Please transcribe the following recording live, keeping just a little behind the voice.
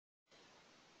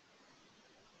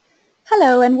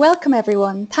Hello and welcome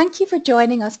everyone. Thank you for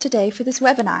joining us today for this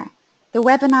webinar. The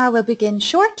webinar will begin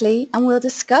shortly and we'll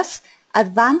discuss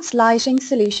advanced lighting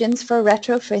solutions for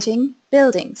retrofitting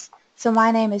buildings. So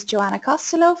my name is Joanna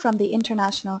Costello from the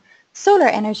International Solar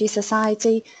Energy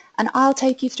Society, and I'll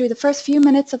take you through the first few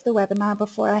minutes of the webinar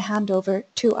before I hand over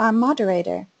to our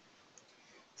moderator.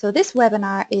 So this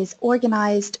webinar is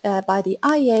organised by the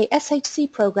IEA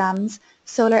SHC program's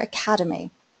Solar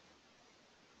Academy.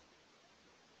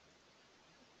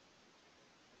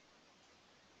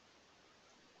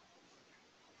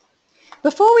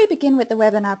 Before we begin with the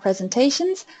webinar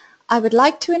presentations, I would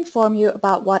like to inform you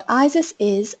about what IESS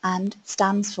is and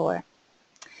stands for.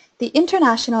 The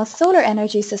International Solar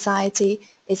Energy Society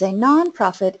is a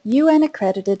non-profit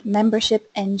UN-accredited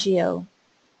membership NGO.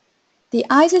 The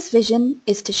IESS vision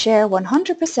is to share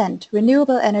 100%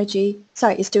 renewable energy,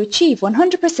 is to achieve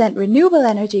 100% renewable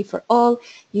energy for all,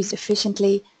 used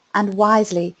efficiently and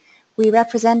wisely. We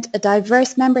represent a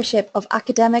diverse membership of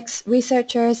academics,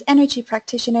 researchers, energy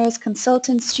practitioners,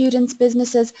 consultants, students,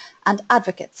 businesses and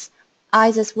advocates.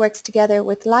 IESS works together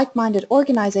with like-minded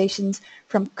organisations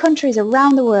from countries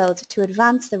around the world to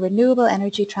advance the renewable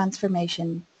energy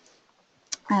transformation.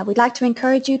 We'd like to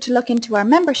encourage you to look into our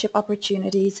membership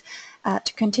opportunities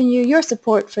to continue your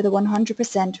support for the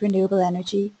 100% renewable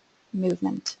energy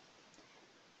movement.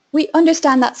 We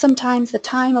understand that sometimes the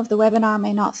time of the webinar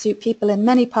may not suit people in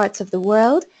many parts of the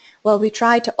world. While we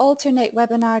try to alternate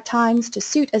webinar times to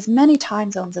suit as many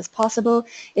time zones as possible,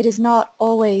 it is not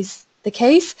always the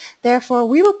case. Therefore,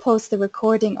 we will post the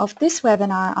recording of this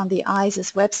webinar on the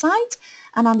IESS website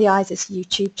and on the IESS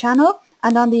YouTube channel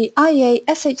and on the IEA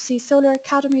SHC Solar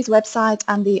Academy's website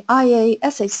and the IEA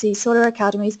SHC Solar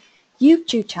Academy's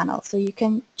YouTube channel. So you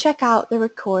can check out the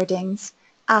recordings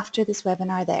after this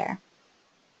webinar there.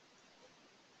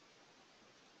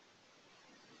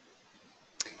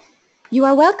 You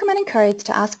are welcome and encouraged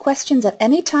to ask questions at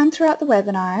any time throughout the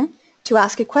webinar. To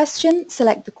ask a question,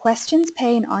 select the questions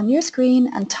pane on your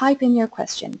screen and type in your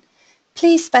question.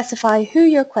 Please specify who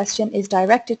your question is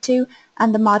directed to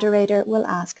and the moderator will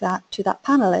ask that to that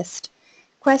panelist.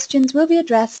 Questions will be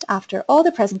addressed after all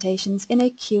the presentations in a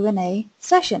Q&A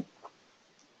session.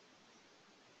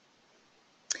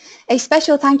 A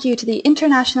special thank you to the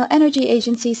International Energy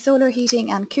Agency Solar Heating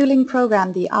and Cooling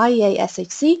Programme, the IEA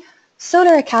SHC,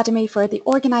 Solar Academy for the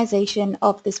organisation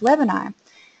of this webinar.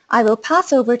 I will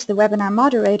pass over to the webinar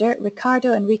moderator,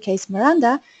 Ricardo Enriquez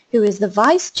Miranda, who is the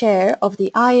Vice Chair of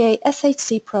the IEA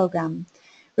SHC programme.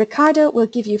 Ricardo will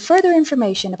give you further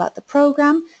information about the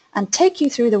programme and take you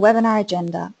through the webinar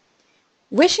agenda.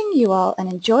 Wishing you all an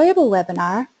enjoyable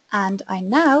webinar, and I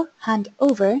now hand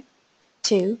over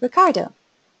to Ricardo.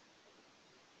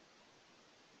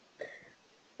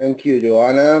 Thank you,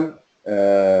 Joanna.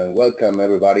 Welcome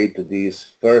everybody to this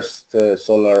first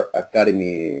Solar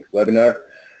Academy webinar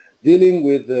dealing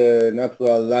with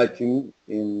natural lighting.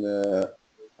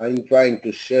 I'm trying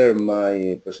to share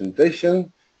my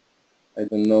presentation. I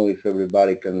don't know if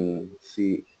everybody can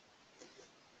see.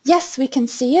 Yes, we can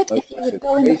see it. If you would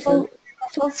go in the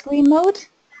full screen mode.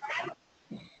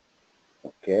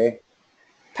 Okay.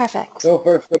 Perfect. So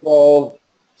first of all,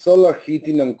 solar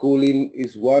heating and cooling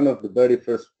is one of the very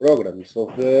first programs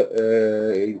of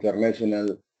the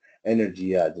International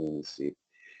Energy Agency.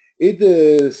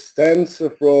 It stands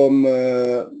from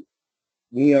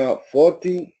near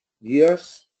 40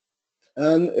 years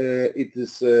and it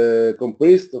is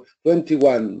comprised of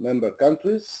 21 member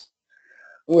countries.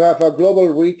 We have a global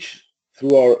reach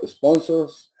through our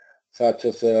sponsors such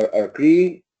as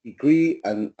IEA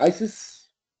and IESS.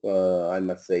 I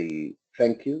must say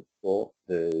thank you for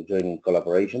the joining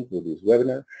collaboration with this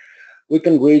webinar. We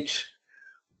can reach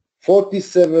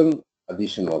 47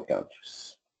 additional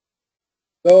countries.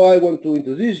 So I want to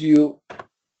introduce you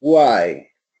why.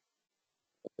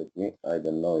 I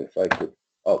don't know if I could.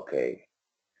 Okay.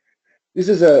 This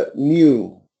is a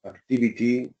new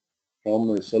activity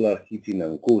from solar heating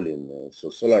and cooling,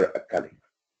 so Solar Academy.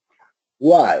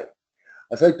 Why?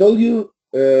 As I told you,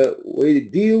 we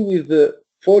deal with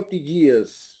 40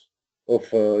 years of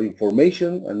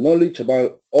information and knowledge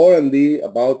about R&D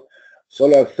about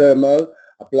solar thermal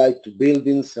applied to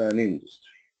buildings and industry.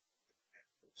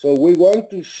 So we want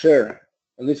to share,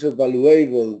 and this is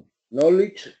valuable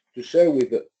knowledge to share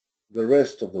with the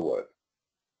rest of the world.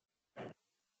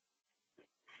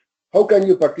 How can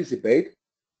you participate?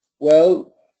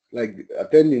 Well, like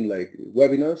attending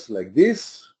webinars like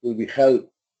this will be held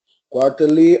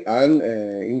quarterly and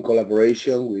in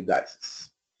collaboration with IESS.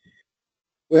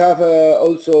 We have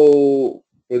also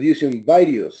producing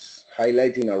videos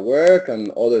highlighting our work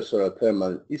and other solar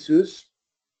thermal issues.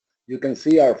 you can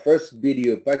see our first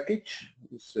video package.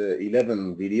 It's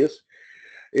 11 videos,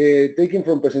 taken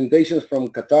from presentations from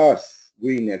Qatar's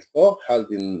Green Expo,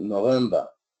 held in November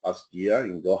last year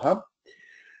in Doha,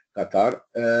 Qatar.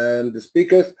 And the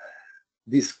speakers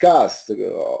discussed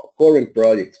current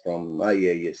projects from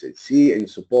IEA SHC in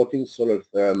supporting solar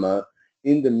thermal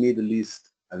in the Middle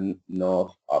East and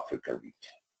North Africa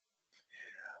region.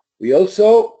 We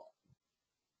also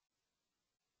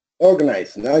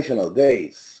organized national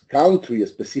days,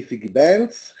 country-specific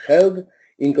events held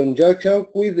in conjunction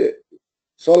with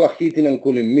solar heating and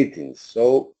cooling meetings,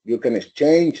 so you can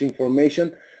exchange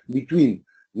information between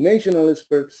national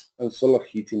experts and solar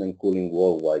heating and cooling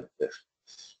worldwide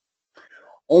experts.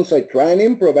 On-site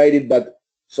training provided by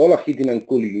solar heating and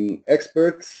cooling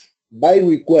experts by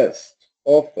request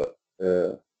of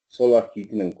solar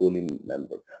heating and cooling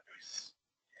member countries.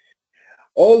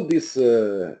 All this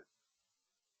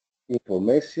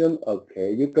information,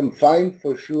 okay, you can find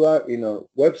for sure in our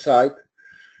website,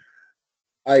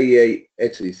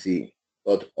 IEASHC.org,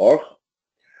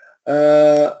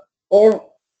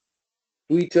 or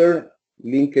Twitter,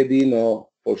 LinkedIn, or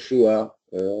for sure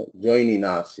joining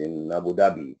us in Abu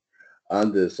Dhabi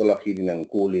and the Solar Heating and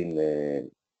Cooling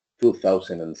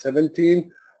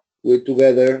 2017. We're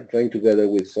joined together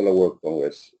with Solar World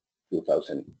Congress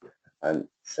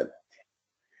 2017.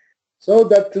 So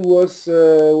that was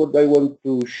what I want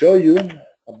to show you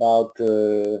about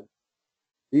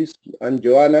this. And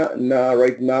Joanna, now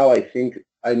right now I think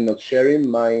I'm not sharing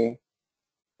my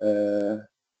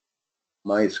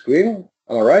my screen.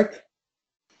 Am I right?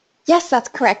 Yes, that's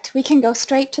correct. We can go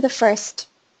straight to the first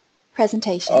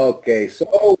presentation. Okay,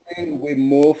 so we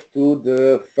move to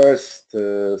the first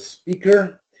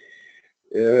speaker.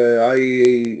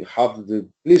 I have the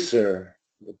pleasure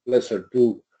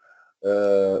to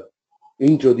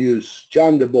introduce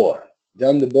Jan de Boer.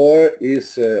 Jan de Boer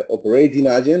is operating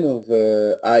agent of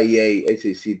IEA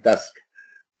SHC Task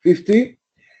 50,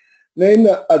 named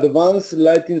Advanced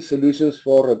Lighting Solutions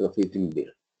for Retrofitting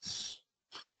Buildings.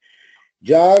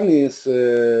 Jan is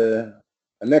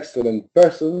an excellent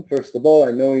person. First of all,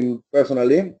 I know him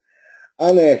personally,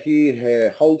 and he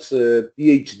holds a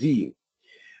PhD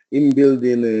in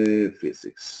building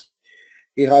physics.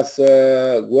 He has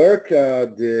worked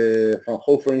at the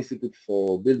Fraunhofer Institute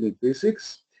for Building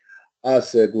Physics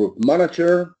as a group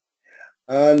manager,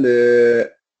 and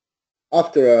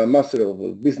after a Master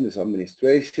of Business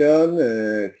Administration,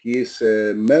 he is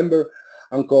a member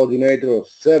and coordinator of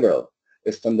several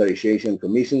standardization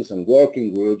commissions and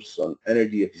working groups on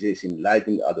energy efficiency in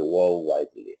lighting at the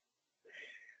worldwide level.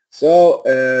 So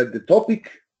the topic,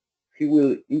 he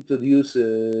will introduce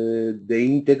the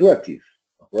integrative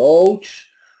approach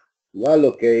to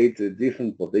allocate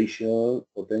different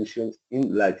potentials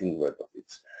in lighting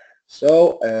retrofits.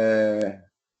 So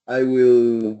I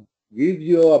will give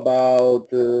you about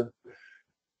 10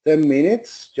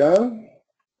 minutes, John,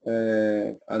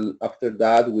 and after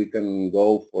that we can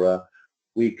go for a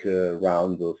quick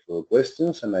round of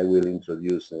questions, and I will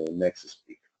introduce the next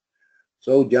speaker.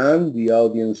 So, Jan, the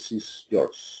audience is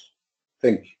yours.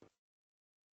 Thank you.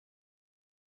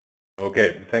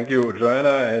 Okay, thank you,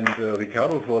 Joanna and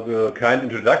Ricardo, for the kind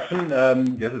introduction.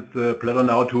 Yes, it's a pleasure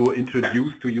now to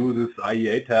introduce to you this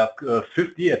IEA Task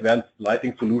 50, Advanced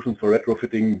Lighting Solutions for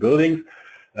Retrofitting Buildings,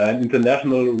 an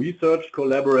international research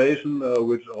collaboration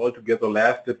which altogether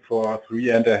lasted for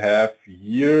 3.5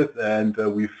 years, and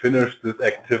we finished this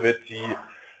activity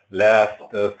last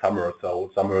summer,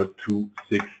 so summer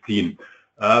 2016.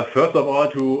 First of all,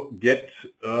 to get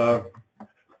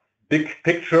big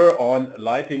picture on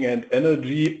lighting and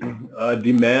energy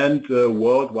demand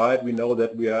worldwide, we know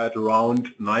that we are at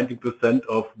around 90%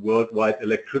 of worldwide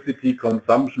electricity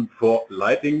consumption for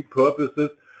lighting purposes.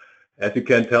 As you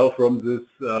can tell from this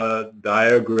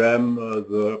diagram,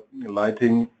 the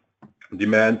lighting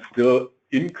demand still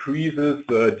increases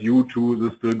due to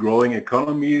the still growing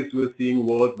economies we're seeing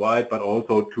worldwide, but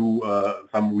also to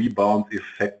some rebound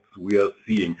effects we are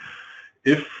seeing.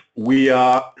 If we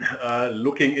are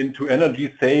looking into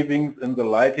energy savings in the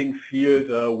lighting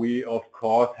field, we of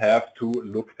course have to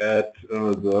look at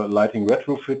the lighting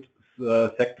retrofit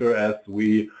sector, as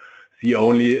we see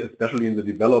only, especially in the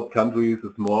developed countries,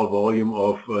 a small volume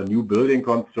of new building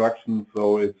construction.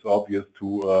 So it's obvious to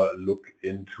look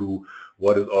into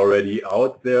what is already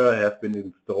out there, has been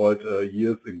installed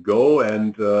years ago,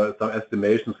 and some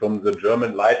estimations from the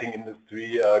German lighting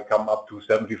industry come up to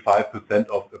 75%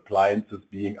 of appliances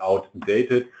being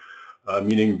outdated,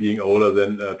 meaning being older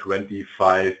than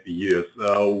 25 years.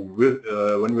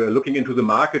 When we're looking into the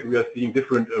market, we are seeing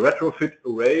different retrofit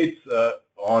rates.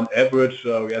 On average,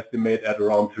 we estimate at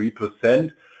around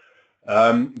 3%.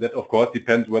 That of course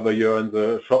depends whether you're in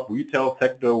the shop retail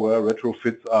sector where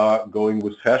retrofits are going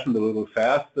with fashion a little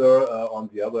faster. On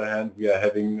the other hand, we are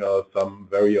having some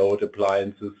very old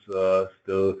appliances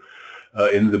still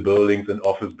in the buildings and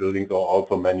office buildings or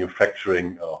also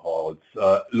manufacturing halls.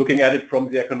 Looking at it from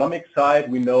the economic side,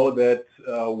 we know that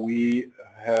we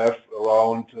have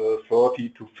around 30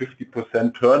 to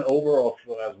 50% turnover of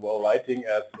as well lighting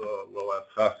as well as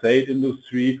facade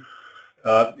industry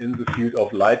in the field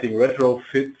of lighting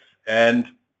retrofits. And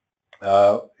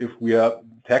if we are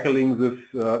tackling this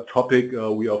topic,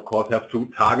 we of course have to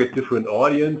target different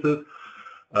audiences.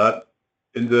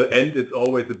 In the end, it's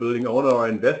always the building owner or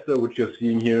investor, which you're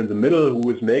seeing here in the middle, who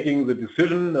is making the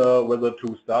decision whether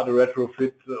to start a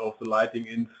retrofit of the lighting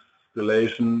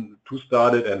installation, to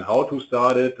start it and how to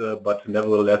start it. But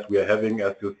nevertheless, we are having,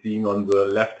 as you're seeing on the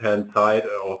left-hand side,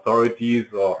 authorities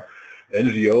or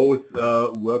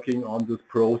NGOs working on this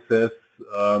process.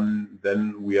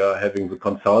 Then we are having the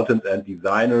consultants and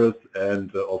designers,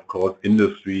 and of course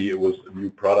industry with new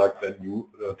products and new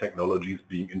technologies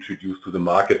being introduced to the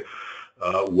market,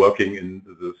 working in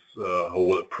this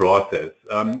whole process.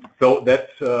 So that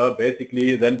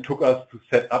basically then took us to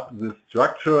set up this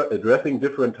structure addressing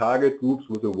different target groups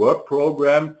with a work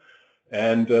program.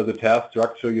 And the task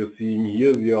structure you're seeing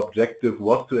here, the objective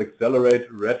was to accelerate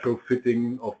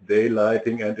retrofitting of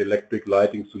daylighting and electric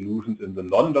lighting solutions in the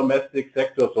non-domestic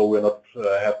sector. So we're not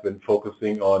have been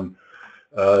focusing on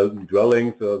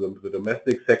dwellings, the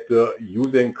domestic sector,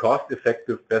 using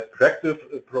cost-effective best practice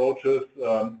approaches.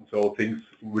 So things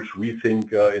which we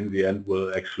think in the end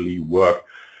will actually work.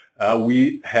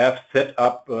 We have set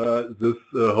up this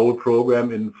whole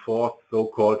program in 4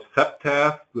 so-called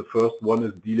sub-tasks. The first one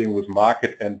is dealing with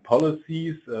market and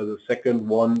policies. The second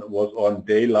one was on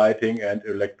daylighting and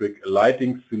electric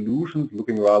lighting solutions,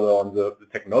 looking rather on the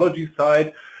technology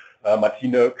side.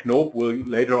 Martine Knoop will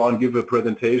later on give a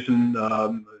presentation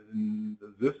in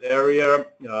this area.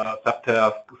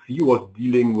 Subtask C was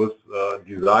dealing with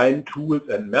design tools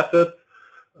and methods.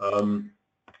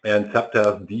 And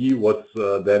subtask D was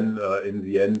then in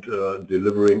the end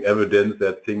delivering evidence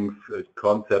that things,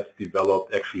 concepts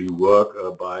developed actually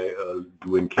work by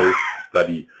doing case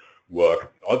study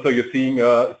work. Also you're seeing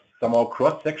somehow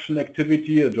cross-section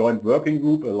activity, a joint working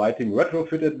group, a Lighting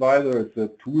Retrofit Adviser. It's a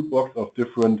toolbox of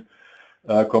different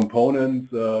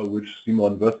components which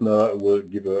Simon Wössner will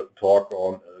give a talk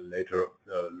on later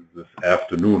this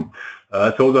afternoon.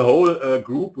 So the whole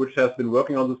group which has been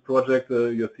working on this project,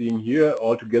 you're seeing here,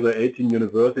 altogether 18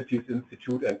 universities,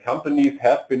 institutes and companies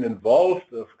have been involved,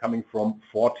 coming from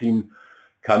 14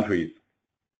 countries.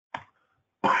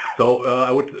 So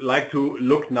I would like to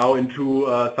look now into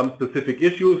some specific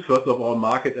issues. First of all,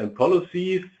 market and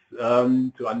policies,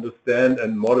 to understand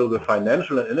and model the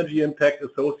financial and energy impact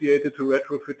associated to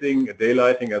retrofitting,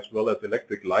 daylighting, as well as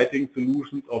electric lighting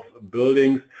solutions of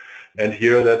buildings. And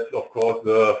here that's of course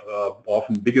the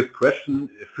often biggest question,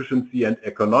 efficiency and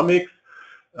economics.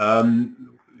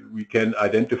 We can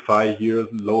identify here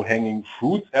low-hanging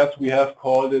fruits, as we have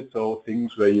called it, so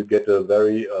things where you get a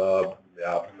very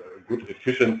good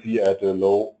efficiency at a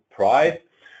low price.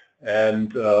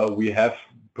 And we have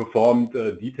performed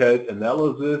detailed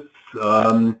analysis.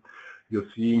 You're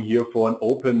seeing here for an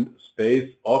open space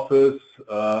office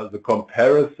the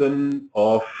comparison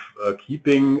of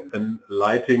keeping a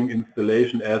lighting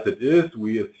installation as it is.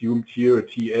 We assumed here a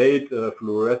T8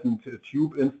 fluorescent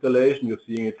tube installation. You're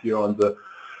seeing it here on the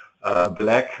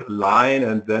black line,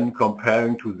 and then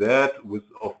comparing to that with,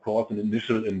 of course, an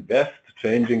initial invest,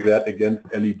 changing that against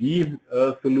LED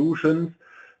solutions.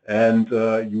 And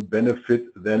you benefit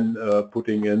then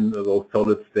putting in those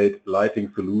solid-state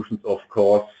lighting solutions, of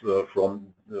course, from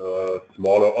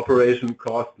smaller operation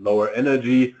costs, lower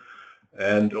energy,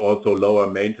 and also lower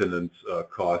maintenance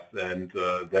costs. And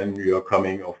then you are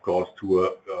coming, of course, to an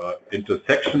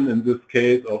intersection in this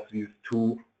case of these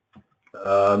two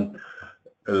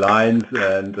lines,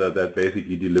 and that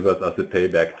basically delivers us a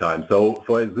payback time. So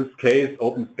for this case,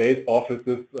 open space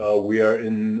offices, we are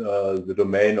in the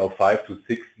domain of 5 to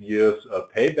 6 years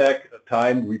payback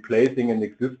time, replacing an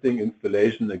existing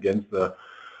installation against a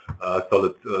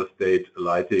solid state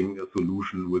lighting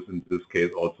solution with, in this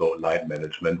case, also light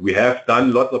management. We have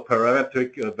done lots of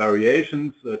parametric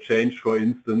variations, changed, for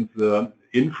instance,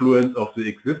 influence of the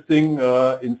existing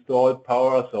installed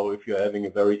power. So if you're having a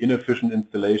very inefficient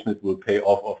installation, it will pay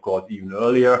off, of course, even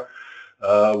earlier.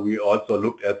 We also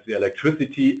looked at the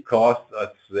electricity costs, as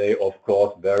they, of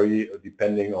course, vary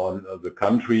depending on the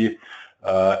country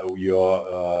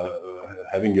you're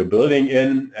having your building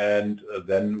in. And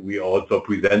then we also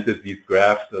presented these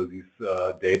graphs, these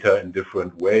data in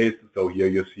different ways. So here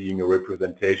you're seeing a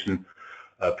representation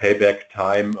payback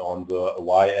time on the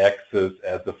y-axis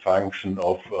as a function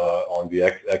of on the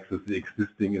x-axis the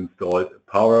existing installed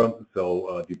power.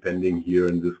 So depending here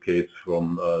in this case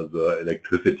from the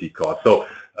electricity cost. So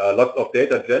lots of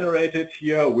data generated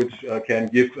here, which can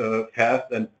give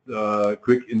fast and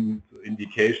quick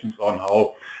indications on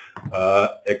how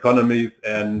economics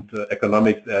and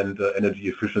energy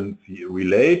efficiency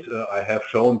relate. I have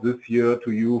shown this here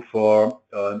to you for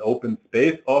an open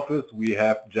space office. We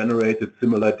have generated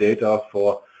similar data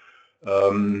for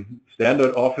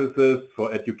standard offices,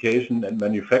 for education and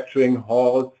manufacturing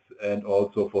halls, and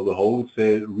also for the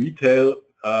wholesale retail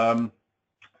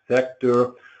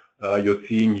sector. You're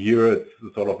seeing here it's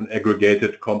sort of an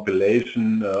aggregated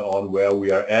compilation on where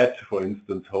we are at. For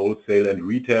instance, wholesale and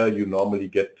retail, you normally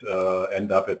get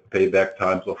end up at payback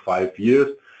times of 5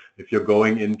 years. If you're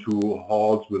going into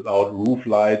halls without roof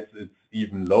lights, it's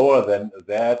even lower than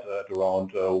that, at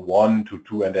around 1 to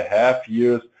 2.5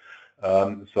 years.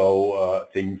 So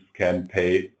things can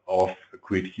pay off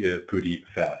pretty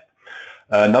fast.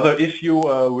 Another issue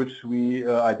which we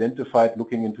identified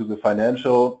looking into the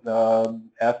financial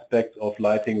aspects of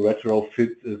lighting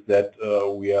retrofits is that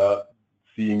we are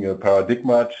seeing a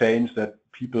paradigm change, that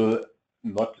people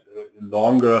not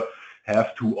longer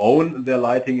have to own their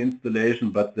lighting installation,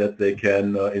 but that they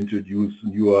can introduce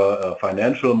newer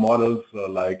financial models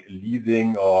like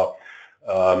leasing or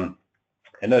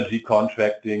energy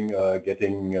contracting,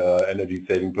 getting energy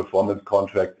saving performance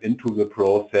contracts into the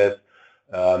process.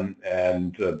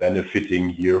 And benefiting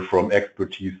here from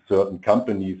expertise certain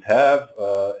companies have,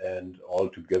 and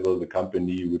altogether the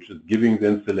company which is giving the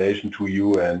installation to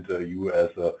you and you as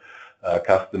a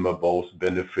customer both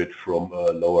benefit from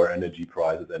lower energy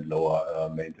prices and lower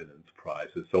maintenance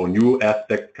prices. So new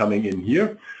aspects coming in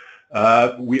here.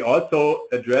 We also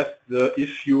addressed the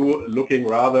issue looking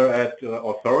rather at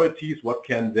authorities. What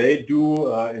can they do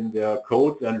in their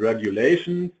codes and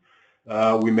regulations?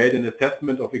 We made an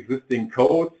assessment of existing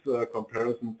codes,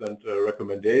 comparisons and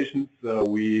recommendations.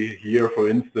 We here, for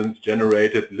instance,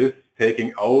 generated lists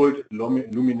taking old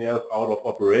luminaires out of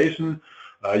operation.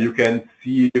 You can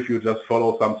see if you just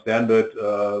follow some standard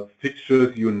fixtures,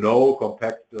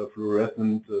 compact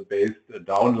fluorescent based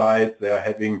downlights, they are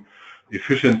having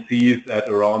efficiencies at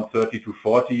around 30 to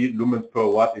 40 lumens per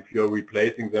watt. If you're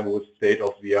replacing them with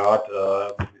state-of-the-art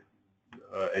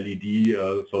LED,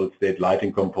 solid-state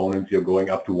lighting components, you're going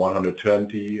up to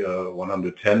 120,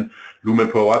 110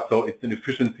 lumen per watt. So it's an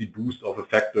efficiency boost of a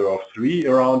factor of 3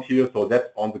 around here. So that's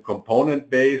on the component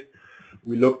base.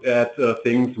 We looked at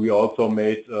things. We also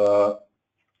made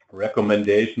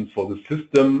recommendations for the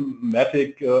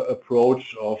systematic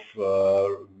approach of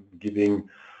giving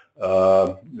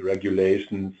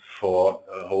regulations for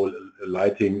whole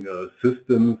lighting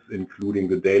systems, including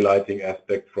the daylighting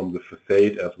aspect from the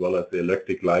facade as well as the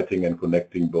electric lighting, and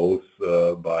connecting both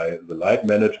by the light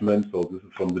management. So this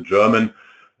is from the German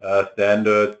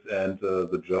standards and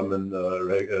the German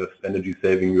energy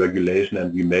saving regulation,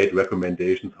 and we made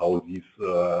recommendations how these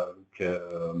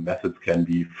methods can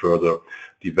be further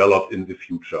developed in the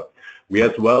future. We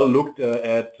as well looked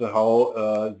at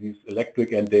how these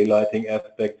electric and daylighting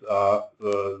aspects are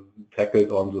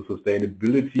tackled on the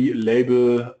sustainability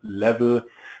level.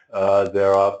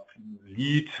 There are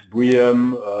LEED, BREEAM,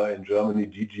 in Germany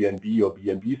GGNB or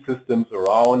BNB systems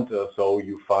around. So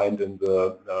you find in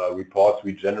the reports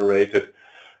we generated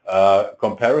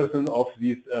comparison of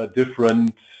these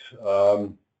different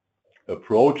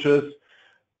approaches.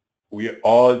 We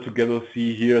all together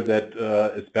see here that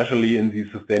especially in the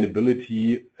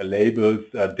sustainability labels,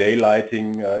 daylighting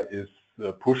is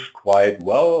pushed quite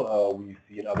well. We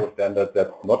see in other standards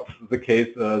that's not the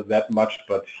case that much,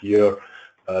 but here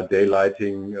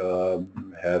daylighting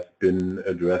has been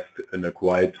addressed in a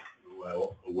quite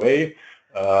well way.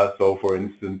 So for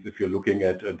instance, if you're looking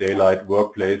at daylight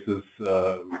workplaces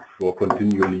for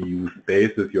continually used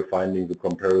spaces, you're finding the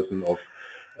comparison of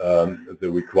the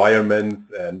requirements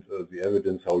and the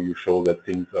evidence how you show that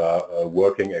things are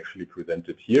working actually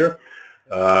presented here.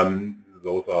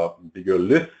 Those are bigger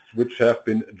lists which have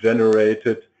been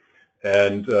generated,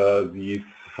 and these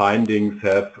findings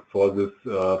have for this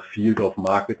field of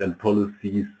market and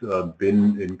policies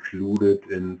been included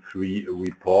in 3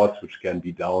 reports which can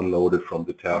be downloaded from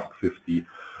the Task 50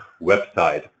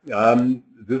 website.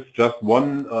 This is just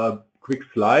one quick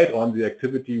slide on the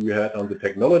activity we had on the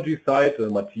technology side.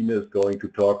 Martine is going to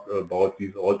talk about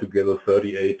these altogether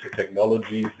 38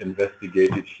 technologies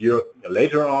investigated here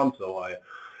later on, so I'll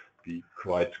be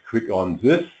quite quick on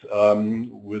this.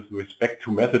 With respect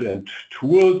to method and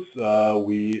tools,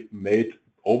 we made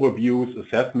overviews,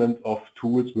 assessments of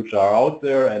tools which are out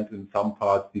there, and in some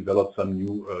parts develop some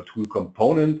new tool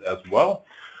components as well.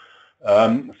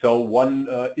 So one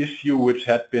issue which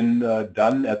had been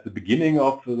done at the beginning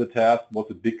of the task was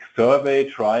a big survey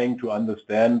trying to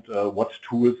understand what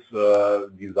tools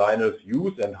designers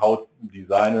use and how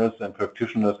designers and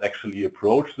practitioners actually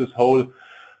approach this whole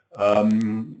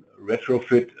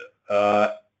retrofit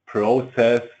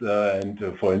process. And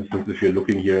for instance, if you're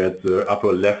looking here at the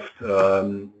upper left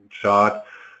chart,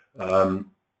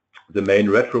 the main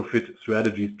retrofit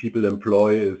strategies people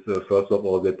employ is, first of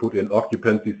all, they put in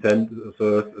occupancy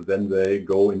sensors, then they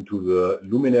go into the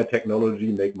luminaire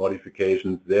technology, make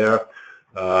modifications there.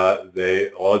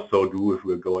 They also do, if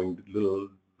we're going a little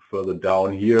further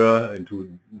down here,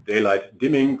 into daylight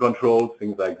dimming controls,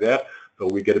 things like that. So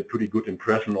we get a pretty good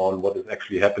impression on what is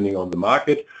actually happening on the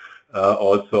market.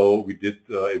 Also, we did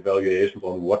evaluations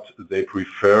on what they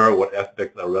prefer, what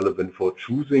aspects are relevant for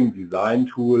choosing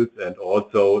design tools, and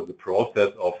also the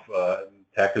process of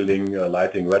tackling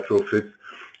lighting retrofits.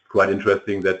 Quite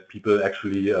interesting that people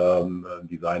actually,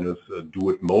 designers, do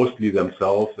it mostly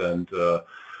themselves, and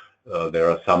there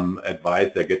are some advice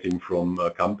they're getting from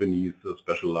companies,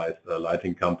 specialized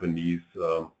lighting companies,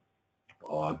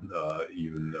 or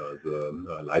even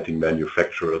the lighting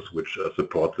manufacturers which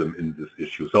support them in this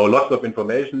issue. So lots of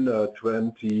information,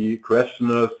 20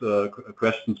 questionnaires,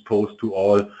 questions posed to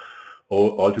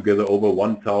altogether over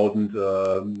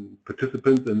 1,000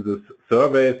 participants in this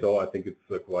survey. So I think it's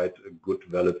a quite a good,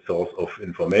 valid source of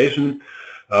information.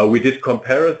 We did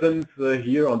comparisons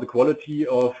here on the quality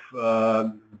of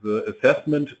the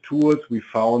assessment tools. We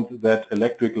found that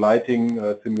electric lighting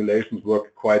simulations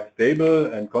work quite stable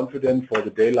and confident. For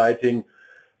the daylighting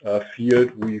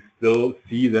field, we still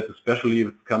see that, especially if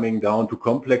it's coming down to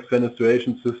complex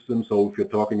fenestration systems. So if you're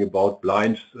talking about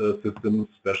blind systems,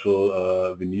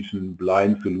 special Venetian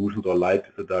blind solutions or light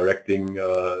directing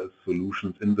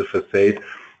solutions in the facade,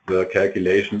 the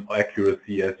calculation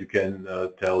accuracy, as you can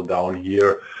tell down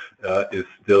here, is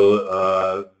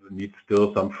still needs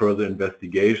still some further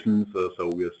investigations. So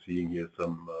we are seeing here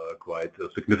some quite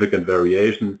significant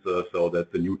variations. So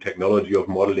that the new technology of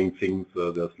modeling things,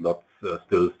 there's lots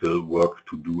still work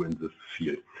to do in this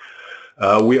field.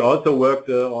 We also worked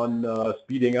on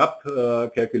speeding up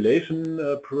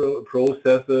calculation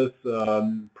processes.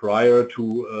 Prior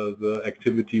to the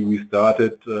activity we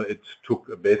started, it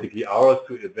took basically hours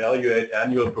to evaluate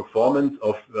annual performance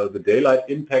of the daylight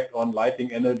impact on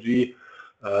lighting energy.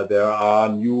 There are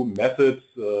new methods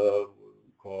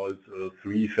called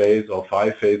three-phase or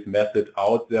five-phase method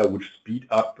out there, which speed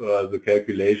up the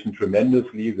calculation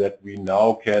tremendously, that we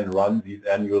now can run these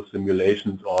annual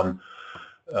simulations on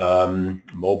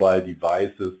mobile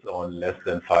devices on less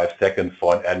than 5 seconds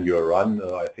for an annual run.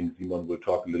 I think Simon will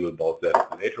talk a little about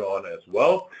that later on as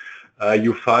well.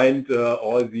 You find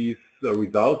all these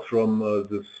results from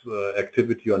this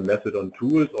activity on method on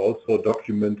tools also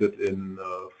documented in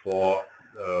 4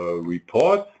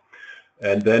 reports.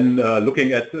 And then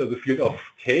looking at the field of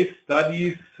case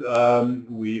studies,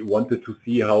 we wanted to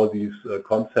see how these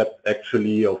concepts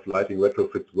actually of lighting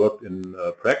retrofits worked in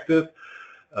practice.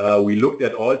 We looked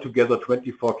at altogether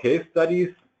 24 case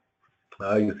studies.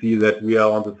 You see that we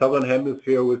are on the southern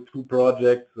hemisphere with 2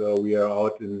 projects. We are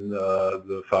out in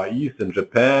the Far East, in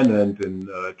Japan and in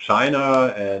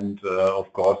China, and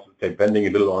of course, depending a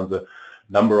little on the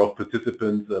number of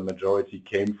participants, the majority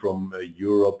came from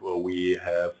Europe. We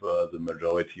have the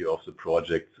majority of the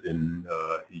projects in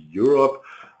Europe.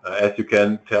 As you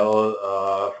can tell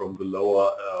from the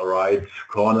lower right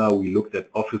corner, we looked at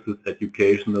offices,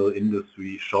 educational,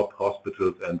 industry, shop,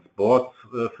 hospitals, and sports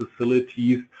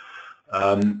facilities.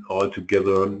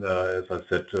 Altogether, as I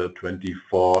said,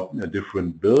 24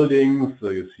 different buildings. So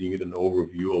you're seeing it in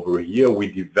overview over here.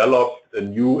 We developed a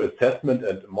new assessment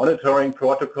and monitoring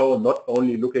protocol, not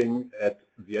only looking at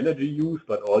the energy use,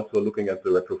 but also looking at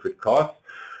the retrofit costs,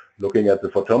 looking at the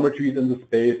photometries in the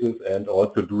spaces, and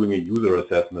also doing a user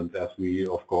assessment, as we,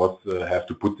 of course, have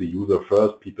to put the user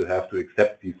first. People have to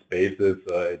accept these spaces.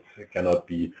 It cannot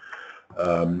be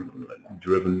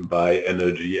driven by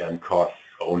energy and costs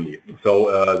only. So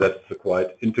that's a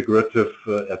quite integrative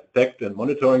aspect and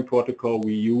monitoring protocol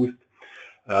we used.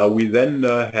 We then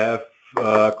have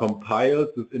compiled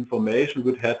this information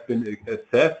which has been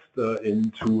assessed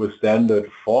into a standard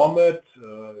format.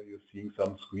 You're seeing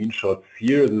some screenshots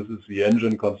here. This is the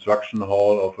engine construction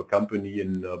hall of a company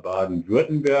in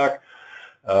Baden-Württemberg.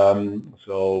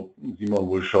 So Simon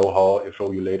will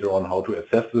show you later on how to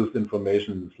assess this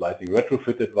information in this Lighting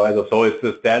Retrofit Adviser. So it's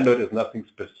the standard, it's nothing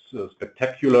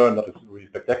spectacular, not a really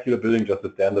spectacular building, just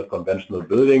a standard conventional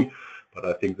building but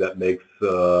I think that makes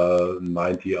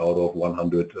 90 out of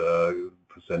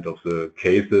 100% of the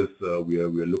cases we are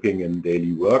looking in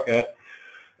daily work at.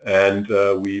 And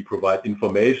we provide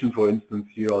information, for instance,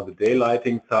 here on the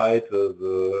daylighting side,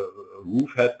 the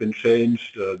roof has been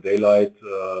changed, daylight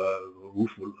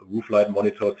roof light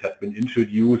monitors have been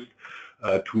introduced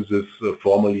to this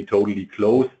formerly totally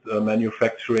closed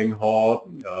manufacturing hall.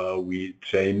 We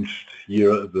changed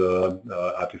here the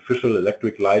artificial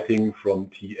electric lighting from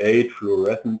T8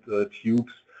 fluorescent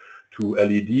tubes to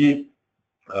LED.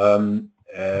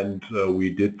 And we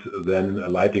did then a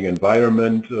lighting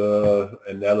environment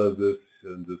analysis,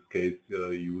 in this case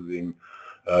using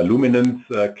luminance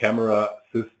camera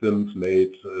systems,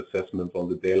 made assessments on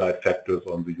the daylight factors,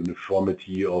 on the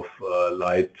uniformity of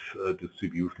light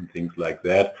distribution, things like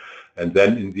that. And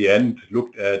then in the end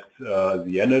looked at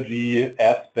the energy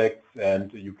aspects,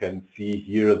 and you can see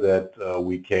here that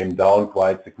we came down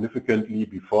quite significantly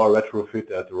before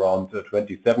retrofit at around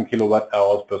 27 kilowatt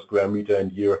hours per square meter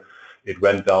and year. It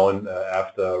went down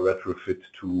after retrofit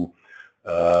to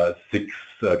 6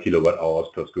 kilowatt hours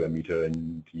per square meter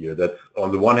and year. That's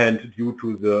on the one hand due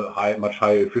to the much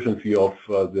higher efficiency of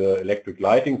the electric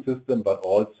lighting system, but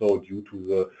also due to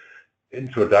the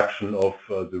introduction of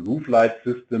the roof light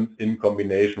system in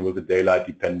combination with the daylight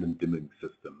dependent dimming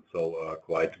system. So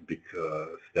quite a big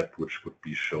step which could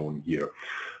be shown here.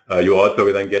 You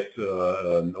also then get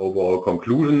an overall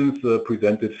conclusions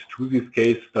presented to these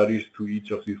case studies, to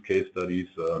each of these case studies,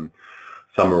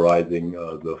 summarizing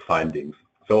the findings.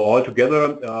 So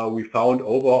altogether, we found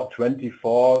over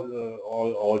 24,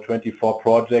 all 24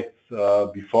 projects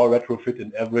before retrofit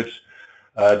an average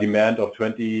demand of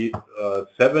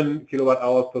 27 kilowatt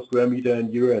hours per square meter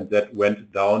and year, and that went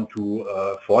down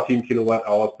to 14 kilowatt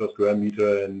hours per square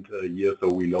meter and year. So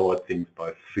we lowered things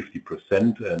by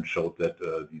 50% and showed that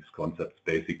these concepts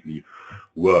basically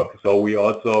work. So we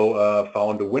also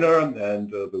found a winner, and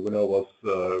the winner was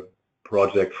a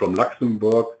project from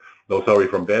Luxembourg, no, sorry,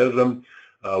 from Belgium,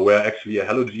 where actually a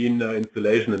halogen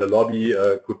installation in the lobby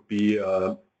could be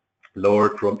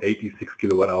lowered from 86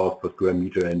 kilowatt hours per square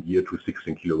meter and year to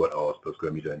 16 kilowatt hours per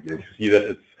square meter and year. You see that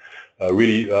it's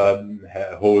really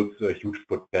holds huge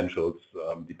potentials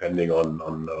depending on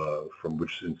from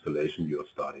which installation you're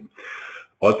starting.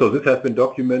 Also, this has been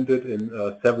documented in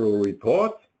several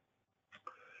reports.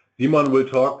 Simon will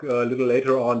talk a little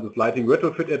later on this Lighting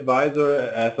Retrofit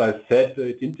Adviser. As I said,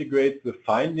 it integrates the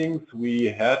findings we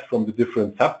had from the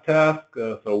different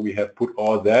subtasks. So we have put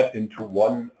all that into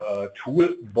one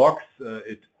toolbox.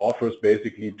 It offers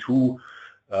basically two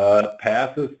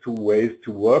paths, two ways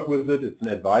to work with it. It's an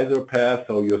advisor path,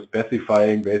 so you're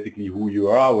specifying basically who you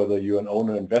are, whether you're an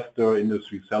owner, investor,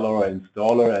 industry seller, or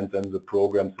installer, and then the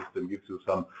program system gives you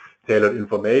some tailored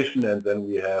information. And then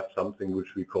we have something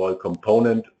which we call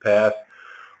component path,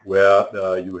 where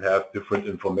you have different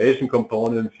information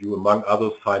components. You, among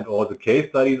others, find all the case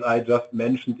studies I just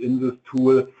mentioned in this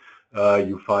tool.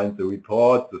 You find the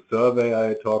report, the survey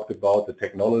I talked about, the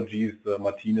technologies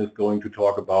Martine is going to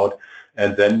talk about,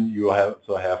 and then you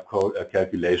also have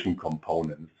calculation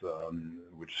components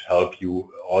which help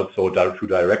you also to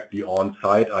directly on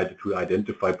site to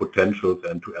identify potentials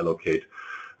and to allocate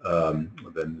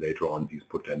then later on these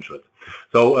potentials.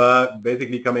 So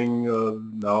basically coming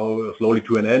now slowly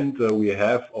to an end, we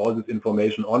have all this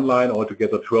information online,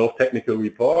 altogether 12 technical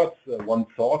reports, one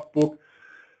source book.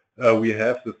 We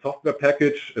have the software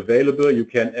package available. You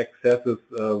can access it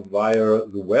via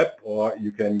the web, or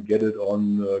you can get it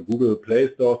on Google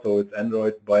Play Store, so it's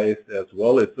Android based as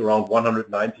well. It's around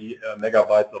 190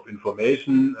 megabytes of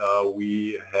information.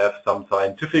 We have some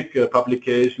scientific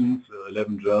publications,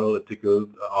 11 journal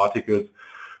articles,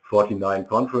 49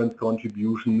 conference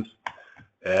contributions,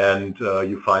 and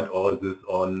you find all this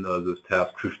on this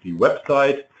Task 50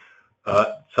 website.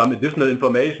 Some additional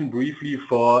information briefly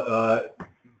for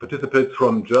participants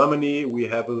from Germany. We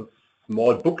have a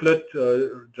small booklet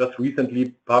just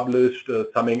recently published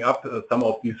summing up some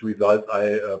of these results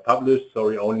I published.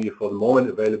 Sorry, only for the moment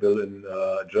available in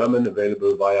German,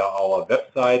 available via our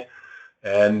website.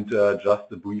 And just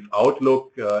a brief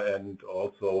outlook, and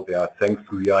also thanks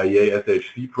to the IEA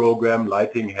SHC program,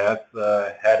 lighting has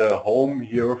had a home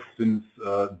here since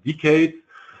decades.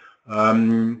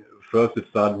 First, it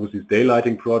started with this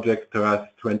daylighting project, Task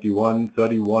 21,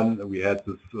 31. We had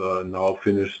this now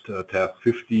finished Task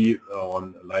 50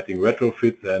 on lighting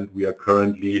retrofits, and we are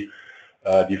currently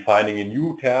defining a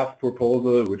new task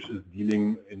proposal, which is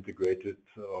dealing integrated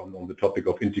on the topic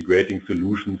of integrating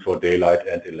solutions for daylight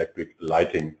and electric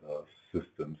lighting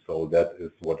systems. So that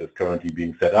is what is currently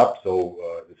being set up. So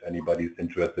if anybody is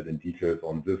interested in details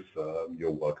on this,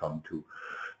 you're welcome to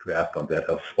ask on that,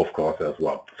 of course, as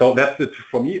well. So that's it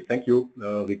for me. Thank you,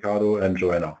 Ricardo and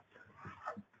Joanna.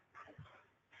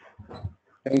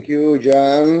 Thank you,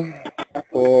 Jan,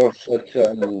 for such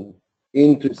an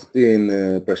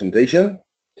interesting presentation.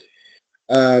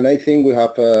 And I think we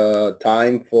have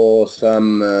time for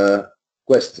some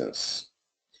questions.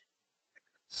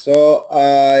 So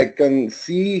I can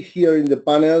see here in the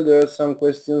panel there are some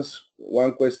questions.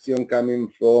 One question coming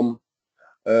from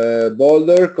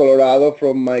Boulder, Colorado,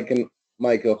 from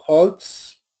Michael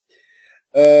Holtz,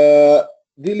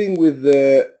 dealing with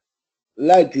the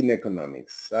lighting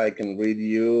economics. I can read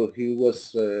you. He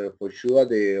was for sure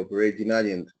the operating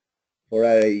agent for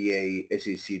IEA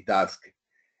SHC task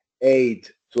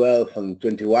 8, 12, and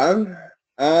 21,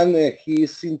 and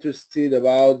he's interested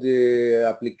about the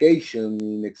application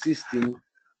in existing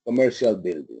commercial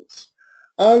buildings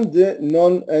and the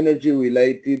non-energy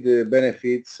related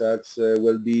benefits such as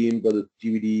well-being,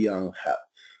 productivity, and health.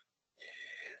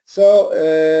 So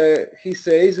he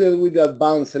says that with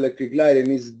advanced electric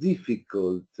lighting it's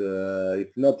difficult,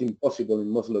 if not impossible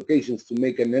in most locations, to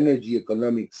make an energy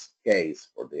economics case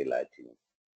for daylighting.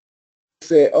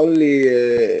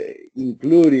 Only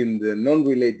including the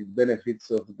non-related benefits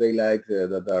of daylight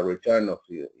that a return of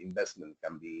investment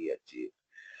can be achieved.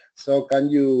 So can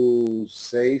you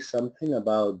say something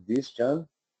about this, Jan?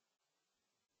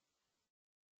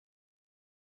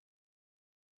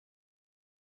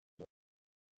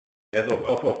 Yes,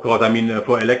 of course. I mean,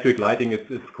 for electric lighting,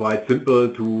 it's quite simple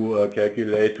to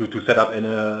calculate, to set up in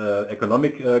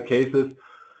economic cases.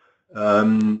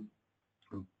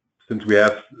 Since we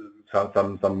have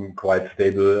some quite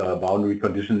stable boundary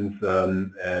conditions,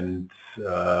 and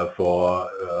for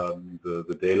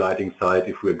the daylighting side,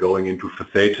 if we're going into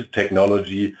facade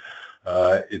technology,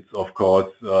 it's of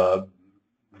course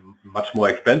much more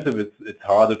expensive. It's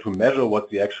harder to measure what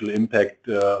the actual impact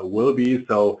will be.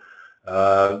 So,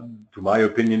 to my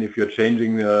opinion, if you're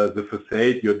changing the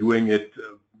facade, you're doing it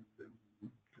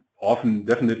often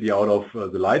definitely out of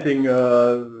the lighting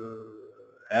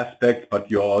aspects,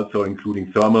 but you're also including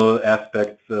thermal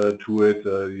aspects to it.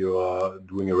 You are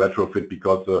doing a retrofit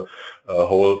because the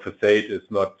whole facade is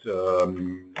not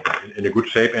in a good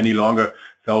shape any longer.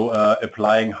 So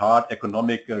applying hard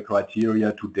economic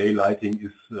criteria to daylighting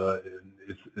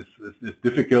is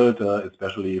difficult,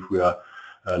 especially if we are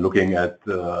looking at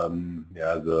the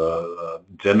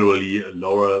generally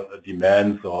lower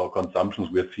demands or consumptions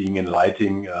we're seeing in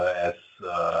lighting, as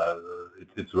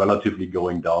it's relatively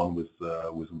going down with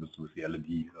the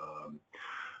LED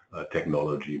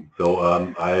technology. So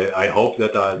I hope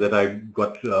that I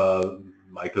got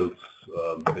Michael's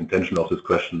intention of this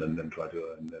question and try to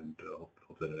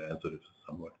hope that I answered it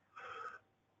somewhat.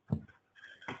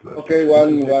 Okay,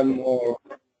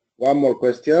 one more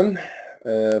question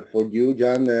for you,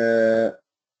 Jan.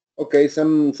 Okay,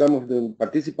 some of the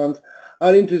participants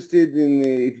are interested in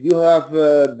if you have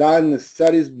done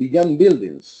studies beyond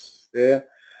buildings. They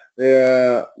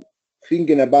are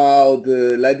thinking about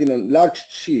lighting on large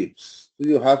ships. Do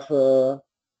you have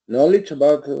knowledge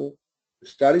about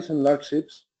studies on large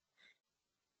ships?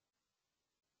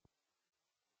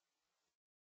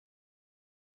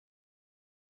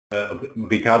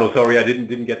 Ricardo, sorry, I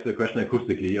didn't get the question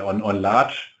acoustically. On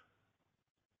large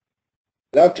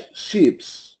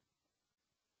ships,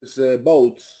 it's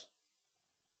boats.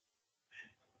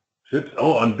 Ships?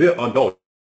 Oh, on boats.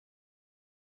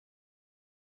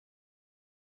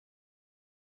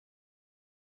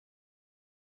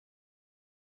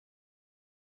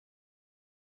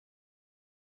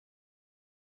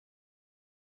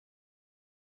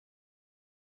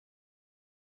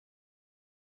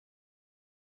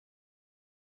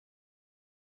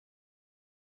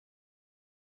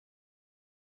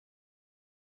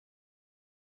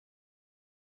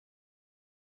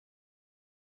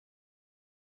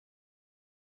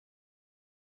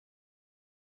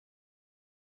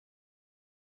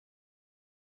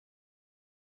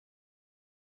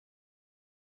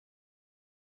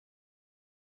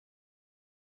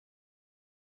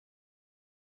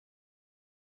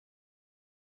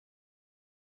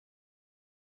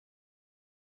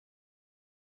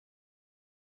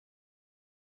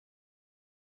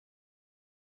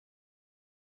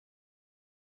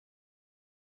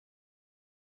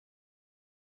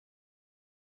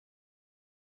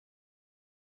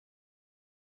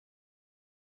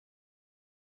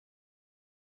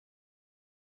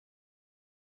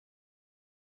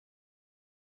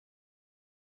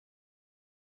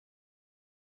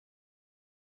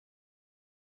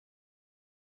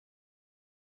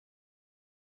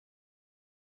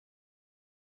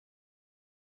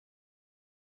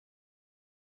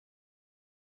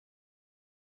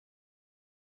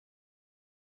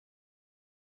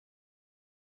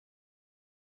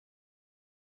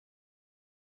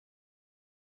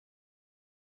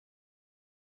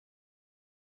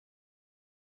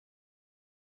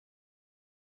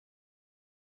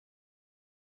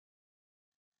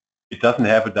 it doesn't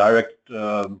have a direct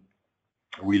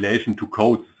relation to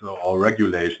codes or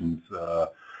regulations.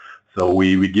 So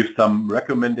we give some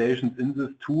recommendations in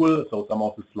this tool. So some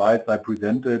of the slides I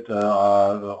presented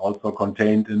are also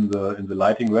contained in the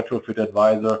Lighting Retrofit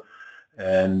Adviser,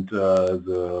 and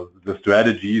the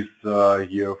strategies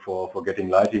here for getting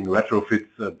lighting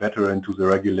retrofits better into the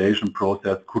regulation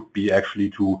process could be actually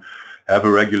to have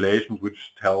a regulation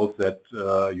which tells that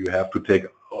you have to take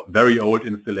very old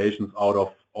installations out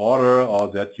of order, or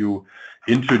that you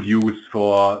introduce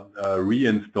for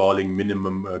reinstalling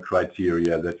minimum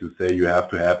criteria, that you say you have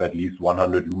to have at least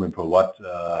 100 lumen per watt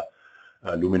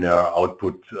luminaire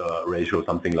output ratio,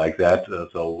 something like that.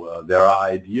 So there are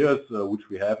ideas which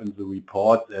we have in the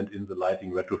report and in the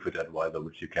Lighting Retrofit Adviser,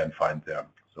 which you can find there.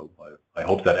 So I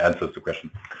hope that answers the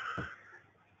question.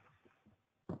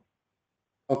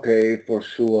 Okay, for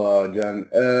sure, Jan.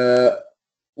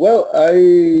 Well,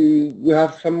 we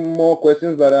have some more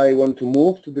questions, but I want to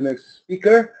move to the next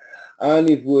speaker. And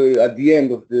if we, at the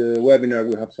end of the webinar,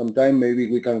 we have some time,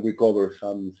 maybe we can recover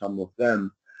some of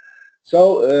them.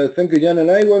 So thank you, Jan.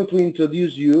 And I want to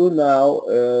introduce you now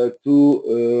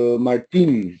to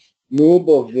Martine Knoop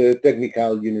of the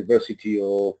Technical University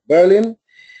of Berlin.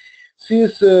 She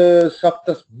is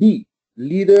SAPTAS B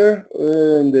leader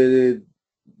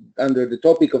under the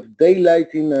topic of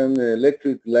daylighting and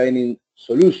electric lighting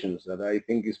solutions, that I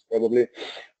think is probably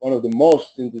one of the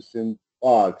most interesting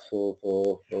parts of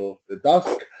the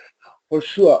task. For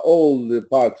sure, all the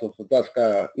parts of the task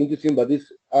are interesting, but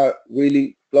these are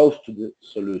really close to the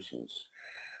solutions.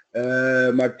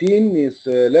 Martine is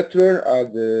a lecturer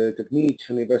at the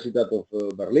Technische Universität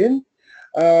of Berlin.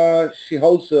 She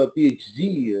holds a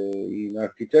PhD in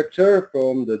architecture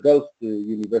from the Delft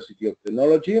University of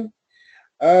Technology.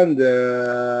 And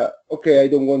okay, I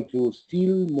don't want to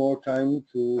steal more time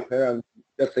to her, and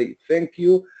just say thank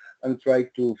you and try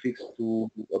to fix to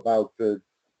about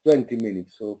 20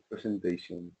 minutes of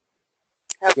presentation.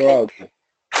 Okay.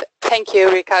 Thank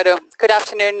you, Ricardo. Good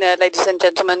afternoon, ladies and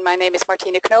gentlemen. My name is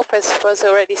Martine Knoop. As was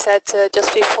already said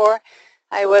just before,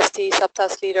 I was the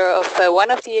SAPTAS leader of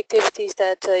one of the activities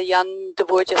that Jan de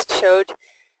Boer just showed.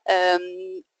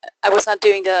 I was not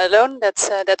doing that alone, that's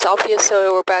obvious. So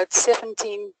there were about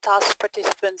 17 task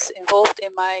participants involved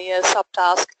in my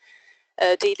subtask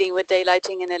dealing with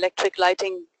daylighting and electric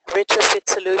lighting retrofit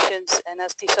solutions. And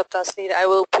as the subtask leader, I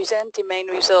will present the main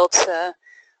results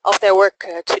of their work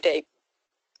today.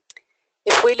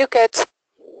 If we look at,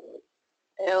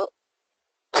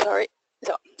 sorry,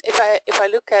 so if I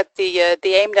look at the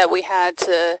aim that we had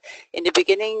in the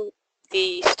beginning,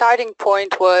 the starting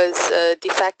point was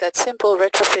the fact that simple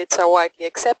retrofits are widely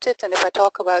accepted. And if I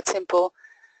talk about simple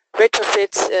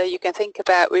retrofits, you can think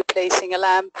about replacing a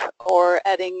lamp or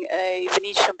adding a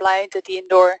Venetian blind at the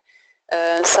indoor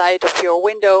side of your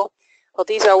window. Well,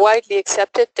 these are widely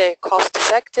accepted, they're cost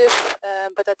effective,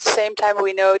 but at the same time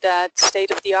we know that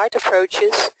state-of-the-art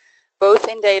approaches, both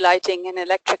in daylighting and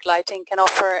electric lighting, can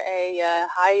offer a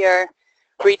higher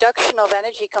reduction of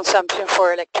energy consumption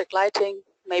for electric lighting,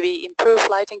 maybe improve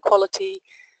lighting quality,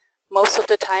 most of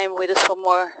the time with a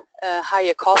somewhat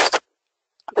higher cost,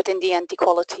 but in the end the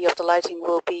quality of the lighting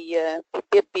will be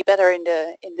better in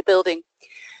the building.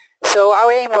 So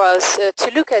our aim was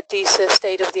to look at these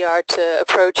state-of-the-art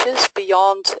approaches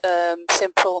beyond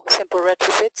simple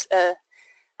retrofits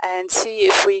and see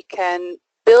if we can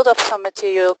build up some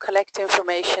material, collect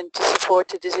information to support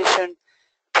the decision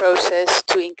process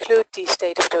to include these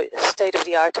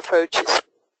state-of-the-art approaches.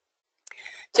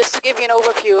 Just to give you an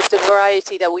overview of the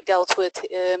variety that we dealt with,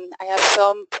 I have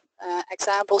some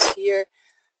examples here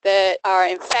that are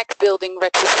in fact building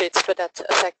retrofits, but that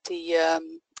affect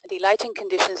the lighting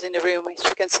conditions in the room. As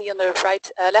you can see on the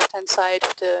left-hand side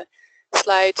of the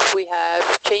slide, we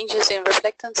have changes in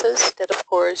reflectances that of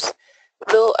course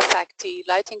will affect the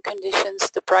lighting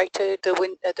conditions. The brighter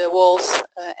the walls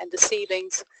and the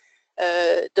ceilings,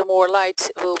 the more light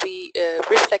will be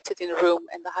reflected in the room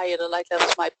and the higher the light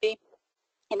levels might be.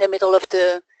 In the middle of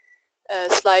the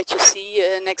slide you see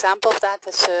an example of that.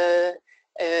 That's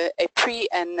a pre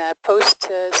and post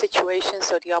situation.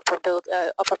 So the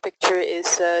upper picture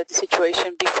is the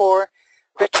situation before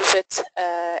retrofit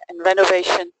and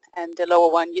renovation, and the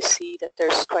lower one you see that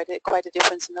there's quite a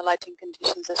difference in the lighting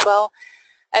conditions as well.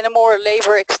 And a more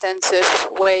labor-extensive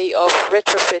way of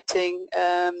retrofitting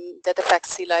that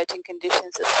affects the lighting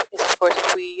conditions is of course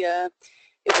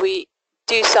if we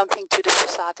do something to the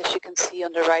facade, as you can see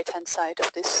on the right-hand side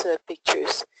of this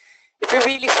pictures. If we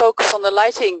really focus on the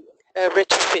lighting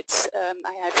retrofits,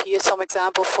 I have here some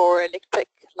example for electric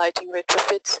lighting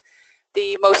retrofits.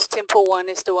 The most simple one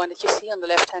is the one that you see on the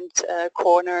left-hand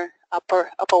corner,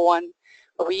 upper one.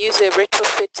 we use a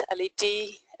retrofit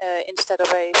LED instead of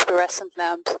a fluorescent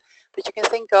lamp. But you can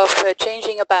think of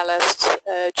changing a ballast,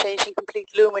 changing complete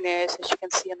luminaires, as you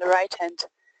can see on the right-hand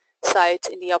side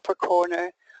in the upper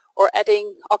corner, or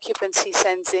adding occupancy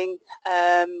sensing,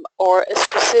 or a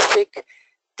specific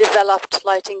developed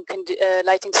lighting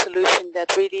solution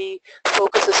that really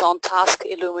focuses on task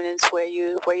illuminance where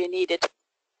you need it.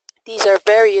 These are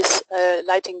various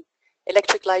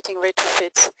electric lighting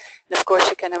retrofits, and of course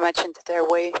you can imagine that there are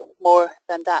way more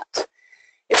than that.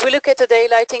 If we look at the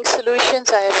daylighting solutions,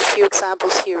 I have a few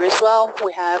examples here as well.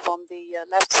 We have on the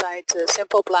left side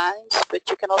simple blinds, but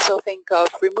you can also think of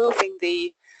removing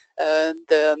the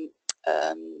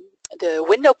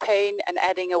window pane and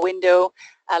adding a window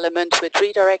element with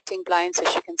redirecting blinds,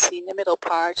 as you can see in the middle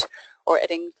part, or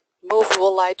adding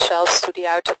movable light shelves to the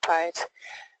outer part.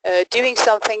 Doing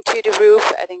something to the roof,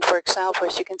 adding, for example,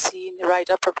 as you can see in the right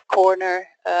upper corner,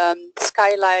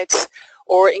 skylights,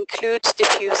 or include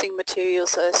diffusing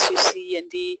materials, as you see in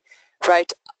the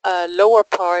right lower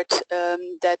part,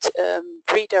 that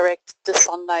redirect the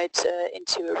sunlight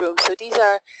into a room. So these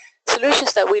are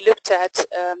solutions that we looked at,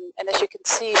 and as you can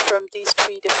see from these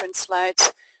 3 different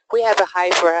slides, we have a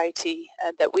high variety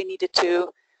that we needed to,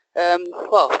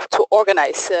 to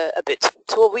organize a bit.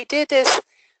 So what we did is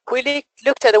we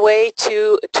looked at a way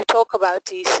to talk about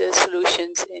these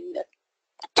solutions in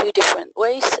 2 different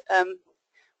ways.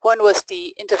 One was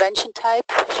the intervention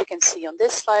type, as you can see on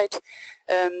this slide.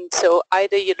 So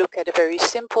either you look at a very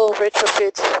simple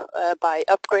retrofit by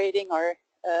upgrading or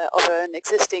of an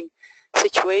existing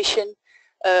situation.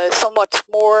 Somewhat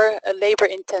more labor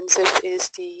intensive is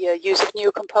the use of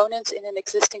new components in an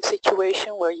existing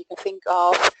situation, where you can think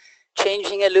of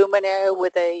changing a luminaire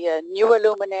with a newer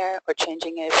luminaire, or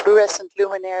changing a fluorescent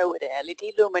luminaire with a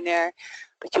LED luminaire,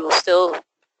 but you will still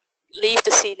leave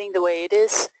the ceiling the way it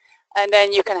is. And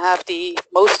then you can have the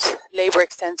most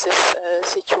labor-intensive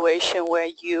situation where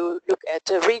you look at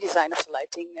the redesign of the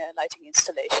lighting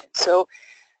installation. So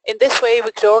in this way,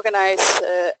 we could organize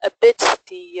a bit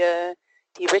the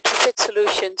retrofit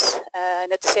solutions,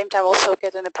 and at the same time also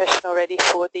get an impression already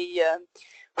for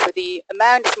the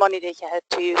amount of money that you had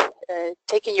to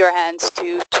take in your hands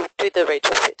to do the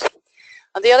retrofit.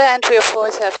 On the other hand, we of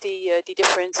course have the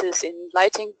differences in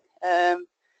lighting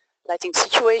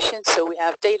situations. So we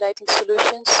have daylighting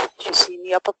solutions. As you see in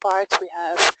the upper part, we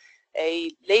have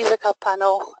a laser cut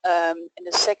panel. In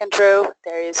the second row,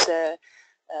 there is a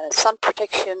sun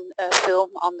protection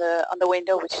film on the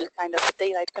window, which is a kind of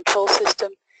daylight control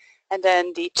system. And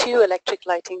then the 2 electric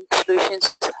lighting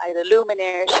solutions, either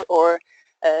luminaires or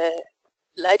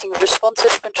lighting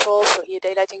responsive controls. So here,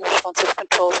 daylighting responsive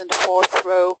controls in the 4th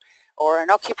row, or an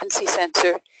occupancy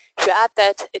sensor. If you add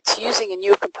that, it's using a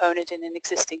new component in an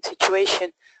existing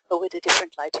situation, but with a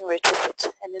different lighting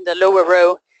retrofit. And in the lower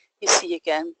row, you see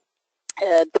again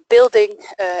the building,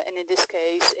 and in this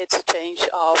case, it's a change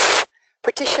of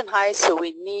partition height. So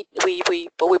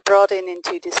what we brought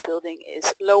into this building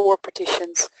is lower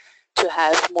partitions to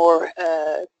have more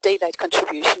daylight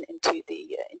contribution into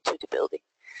the building.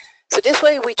 So this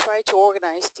way, we try to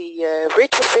organize the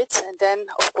retrofits, and then,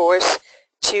 of course,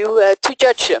 to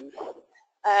judge them.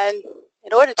 And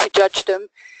in order to judge them,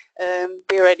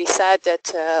 we already said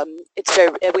that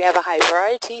we have a high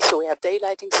variety, so we have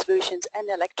daylighting solutions and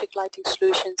electric lighting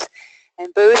solutions,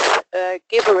 and both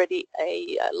give already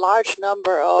a large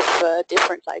number of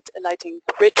different lighting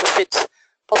retrofit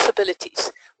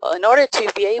possibilities. Well, in order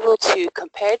to be able to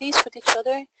compare these with each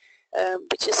other,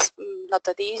 which is not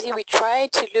that easy, we try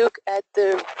to look at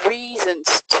the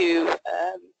reasons to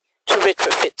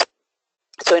retrofit.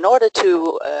 So in order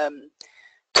to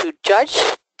judge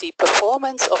the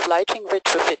performance of lighting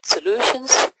retrofit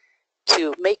solutions,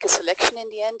 to make a selection in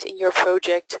the end in your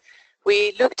project,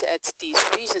 we looked at these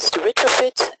reasons to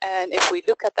retrofit, and if we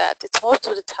look at that, it's most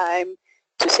of the time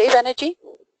to save energy,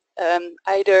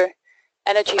 either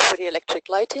energy for the electric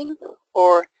lighting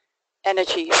or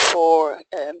energy for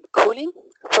cooling,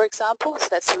 for example. So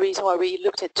that's the reason why we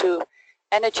looked into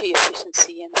energy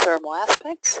efficiency and thermal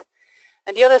aspects.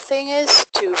 And the other thing is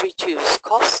to reduce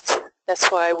costs. That's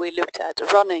why we looked at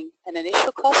running and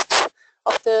initial costs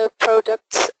of the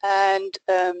products, and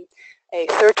a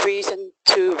third reason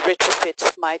to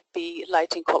retrofit might be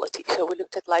lighting quality. So we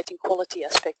looked at lighting quality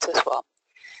aspects as well.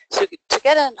 So to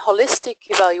get a holistic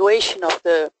evaluation of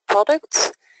the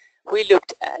products, we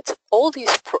looked at all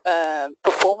these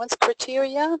performance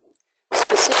criteria,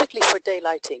 specifically for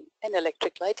daylighting and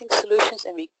electric lighting solutions,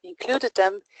 and we included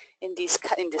them in this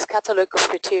catalog of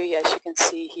criteria, as you can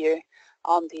see here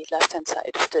on the left-hand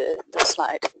side of the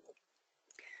slide.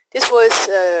 This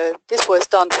was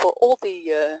done for all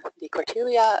the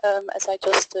criteria as I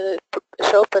just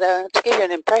showed, but to give you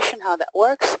an impression how that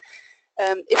works.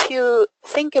 If you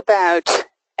think about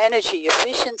energy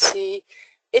efficiency,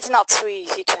 it's not so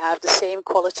easy to have the same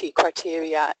quality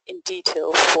criteria in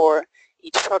detail for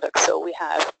each product. So we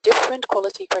have different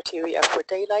quality criteria for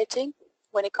daylighting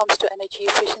when it comes to energy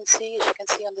efficiency, as you can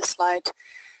see on this slide,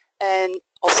 and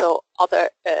also other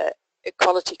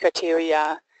quality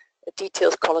criteria,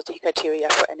 detailed quality criteria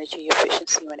for energy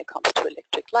efficiency when it comes to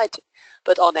electric lighting.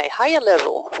 But on a higher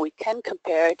level, we can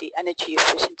compare the energy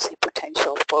efficiency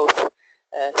potential of both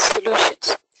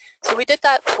solutions. So we did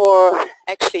that for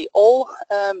actually all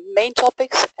main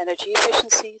topics: energy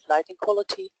efficiency, lighting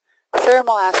quality,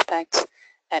 thermal aspects,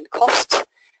 and cost.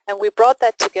 And we brought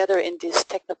that together in this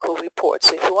technical report.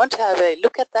 So if you want to have a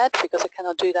look at that, because I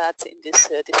cannot do that in this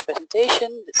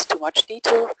presentation, it's too much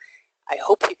detail. I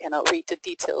hope you cannot read the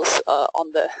details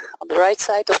on the right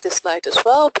side of this slide as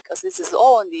well, because this is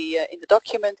all in the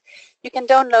document. You can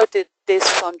download this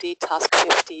from the Task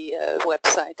 50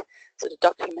 website. So the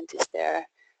document is there,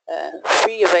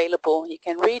 free available. You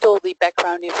can read all the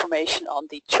background information on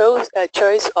the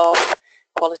choice of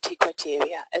quality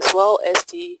criteria, as well as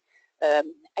the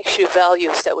actual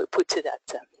values that we put to that.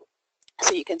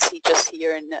 So you can see just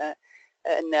here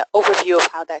an overview of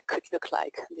how that could look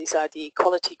like. These are the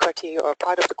quality criteria, or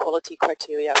part of the quality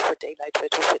criteria for daylight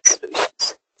retrofit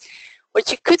solutions. What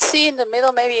you could see in the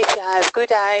middle, maybe if you have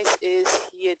good eyes, is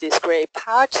here this gray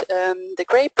part. The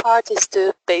gray part is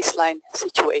the baseline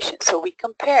situation. So we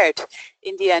compared,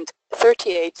 in the end,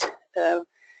 38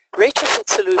 retrofit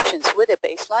solutions with a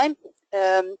baseline.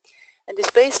 And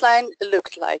this baseline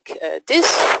looked like this.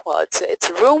 Well, it's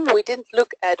a room. We didn't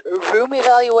look at a room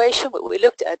evaluation, but we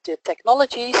looked at the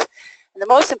technologies. And the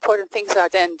most important things are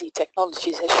then the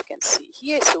technologies, as you can see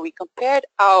here. So we compared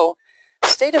our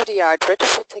state-of-the-art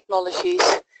retrofit technologies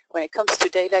when it comes to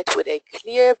daylight with a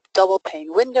clear double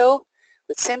pane window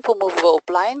with simple movable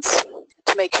blinds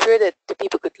to make sure that the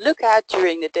people could look at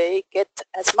during the day, get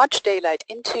as much daylight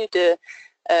into the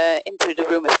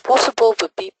room as possible,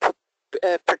 but be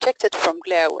protected from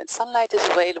glare when sunlight is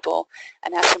available,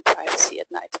 and have some privacy at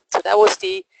night. So that was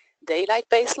the daylight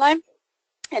baseline.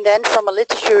 And then from a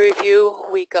literature review,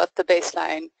 we got the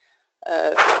baseline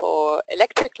for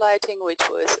electric lighting, which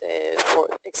was, for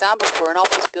example, for an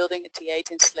office building, a T8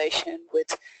 installation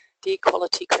with the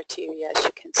quality criteria, as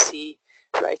you can see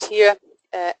right here.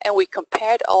 And we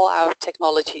compared all our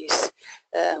technologies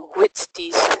with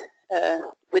this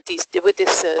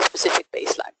specific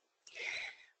baseline.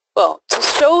 Well, to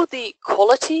show the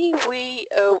quality, we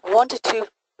wanted to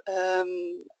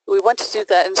do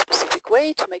that in a specific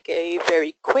way to make a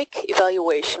very quick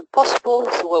evaluation possible.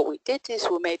 So what we did is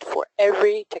we made for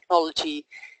every technology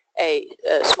a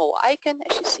small icon,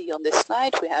 as you see on this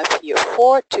slide. We have here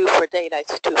 4, 2 for daylight,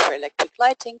 2 for electric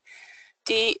lighting.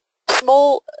 The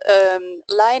small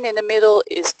line in the middle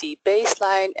is the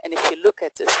baseline, and if you look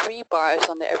at the 3 bars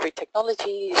under every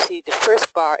technology, you see the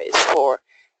first bar is for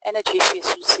energy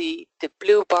efficiency, the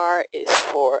blue bar is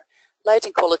for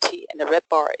lighting quality, and the red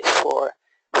bar is for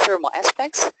thermal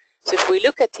aspects. So if we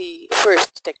look at the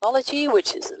first technology,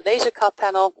 which is a laser cut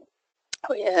panel,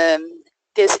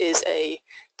 this is a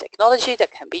technology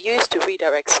that can be used to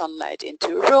redirect sunlight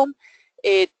into a room.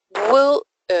 It will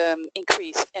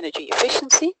increase energy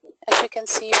efficiency, as you can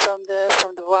see from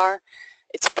the bar.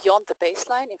 It's beyond the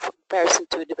baseline. In comparison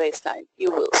to the baseline,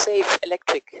 you will save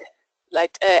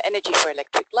energy for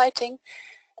electric lighting.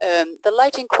 The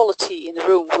lighting quality in the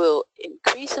room will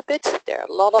increase a bit. There are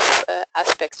a lot of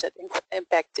aspects that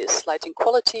impact this lighting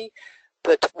quality,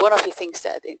 but one of the things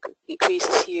that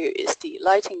increases here is the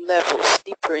lighting levels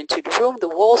deeper into the room. The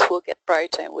walls will get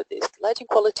brighter, and with this, the lighting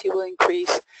quality will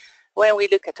increase. When we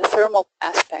look at the thermal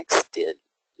aspects, the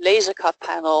laser cut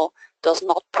panel does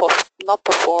not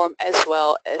perform as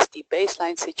well as the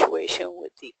baseline situation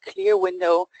with the clear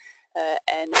window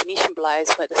and Venetian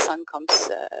blinds where the sun comes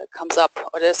up,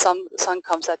 or the sun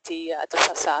comes at the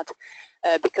facade,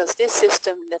 because this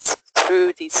system lets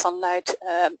through the sunlight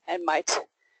and might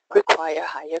require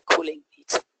higher cooling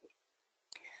needs.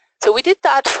 So we did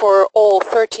that for all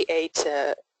 38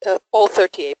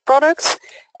 products,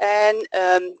 and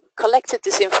collected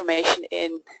this information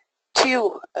in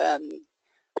two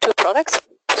products,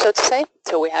 so to say.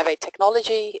 So we have a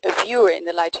technology, a viewer in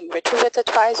the Lighting Retrofit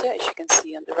Adviser, as you can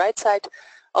see on the right side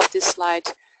of this slide,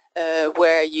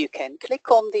 where you can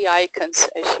click on the icons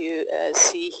as you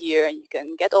see here, and you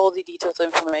can get all the detailed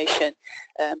information.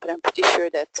 But I'm pretty sure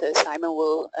that Simon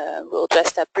will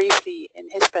address that briefly in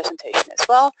his presentation as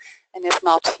well. And if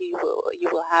not, you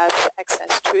will have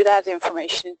access through that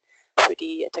information through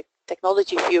the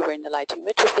technology viewer in the Lighting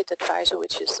Retrofit Adviser,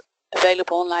 which is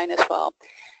available online as well.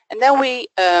 And then we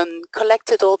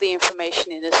collected all the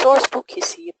information in the source book. You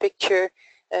see a picture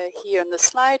here on the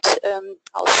slide.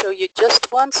 I'll show you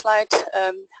just one slide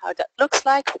how that looks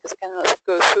like, because I cannot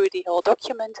go through the whole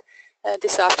document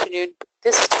this afternoon.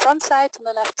 This is the front side on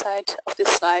the left side of this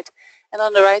slide, and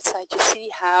on the right side you see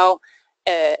how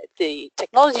the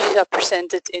technologies are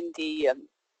presented in the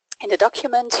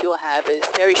document. You'll have a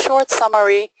very short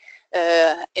summary.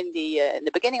 In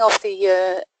the beginning of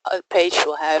the page,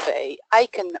 you'll have an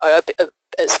icon or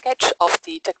a sketch of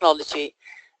the technology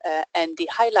and the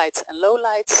highlights and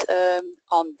lowlights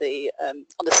on the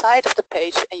side of the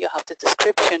page, and you have the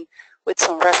description with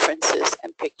some references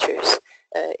and pictures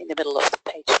in the middle of the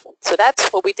page. So that's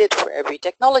what we did for every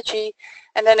technology,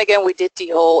 and then again we did the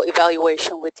whole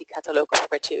evaluation with the catalog of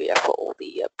criteria for all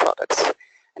the products.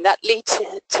 And that leads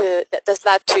to this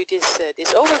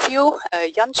overview.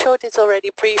 Jan showed it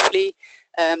already briefly.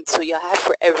 So you have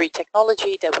for every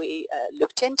technology that we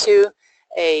looked into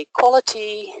a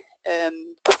quality,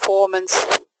 performance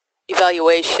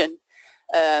evaluation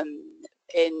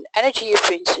in energy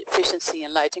efficiency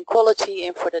and lighting quality,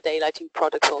 and for the daylighting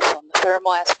products also on the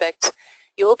thermal aspects.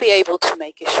 You will be able to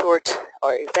make a short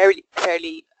or a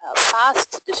fairly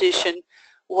fast decision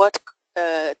what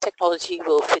technology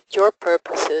will fit your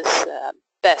purposes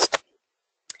best.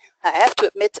 I have to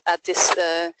admit at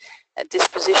this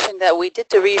position that we did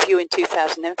the review in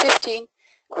 2015,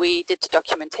 we did the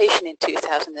documentation in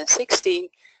 2016,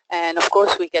 and of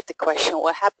course we get the question,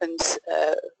 what happens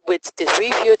with this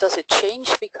review? Does it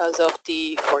change because of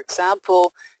the, for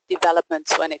example,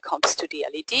 developments when it comes to the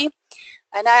LED?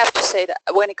 And I have to say that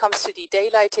when it comes to the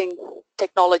daylighting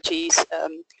technologies,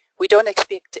 we don't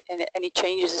expect any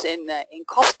changes in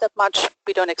cost that much.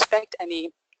 We don't expect any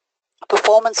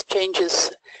performance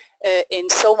changes in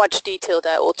so much detail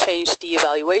that will change the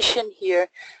evaluation here,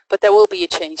 but there will be a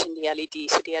change in the LED.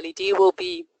 So the LED will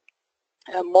be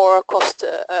more cost,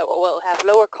 will have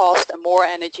lower cost and more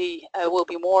energy, will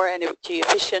be more energy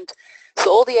efficient. So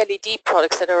all the LED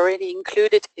products that are already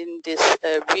included in this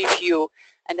review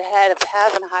and have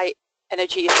a high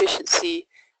energy efficiency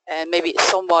and maybe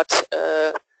somewhat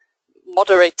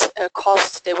moderate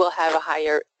cost, they will have a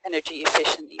higher energy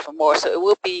efficient even more. So it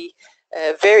will be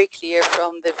very clear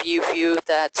from the view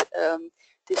that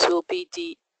this will be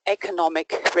the economic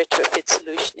retrofit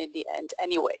solution in the end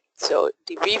anyway. So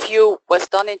the review was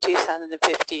done in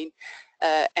 2015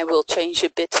 and will change a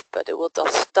bit, but it will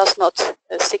does not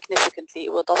significantly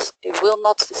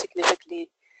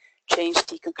change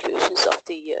the conclusions of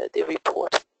the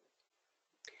report.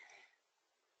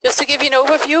 Just to give you an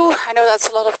overview, I know that's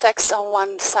a lot of text on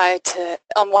one slide,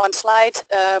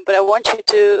 but I want you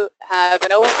to have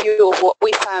an overview of what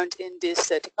we found in this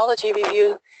technology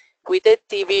review. We did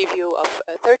the review of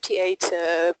 38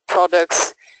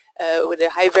 products with a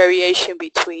high variation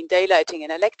between daylighting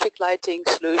and electric lighting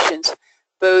solutions,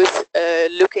 both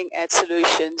looking at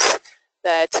solutions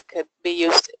that could be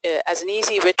used as an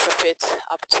easy retrofit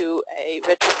up to a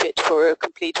retrofit for a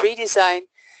complete redesign.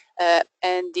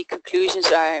 And the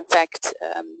conclusions are, in fact,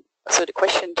 so the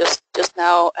question just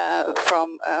now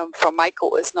from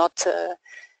Michael is not,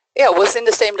 was in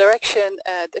the same direction.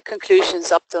 The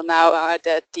conclusions up till now are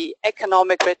that the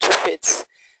economic retrofits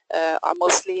are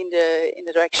mostly in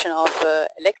the direction of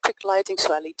electric lighting,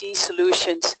 so LED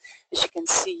solutions, as you can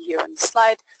see here on the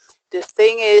slide. The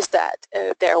thing is that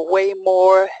there are way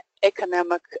more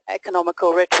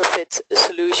economical retrofit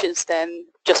solutions than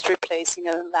just replacing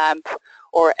a lamp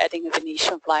or adding a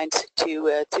Venetian blind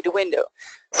to the window.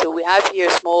 So we have here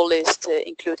a small list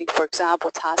including, for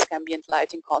example, task ambient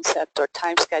lighting concept or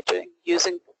time scheduling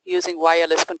using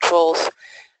wireless controls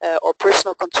or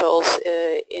personal controls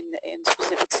in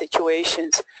specific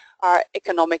situations are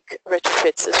economic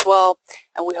retrofits as well,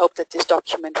 and we hope that this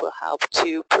document will help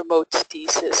to promote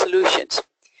these solutions.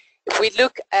 If we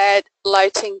look at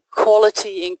lighting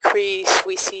quality increase,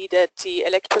 we see that the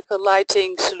electrical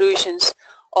lighting solutions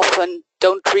often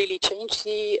don't really change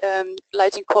the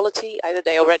lighting quality. Either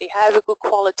they already have a good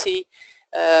quality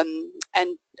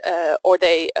or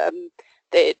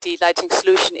the lighting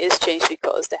solution is changed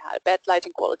because they had bad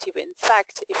lighting quality. But in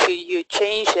fact, if you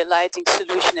change a lighting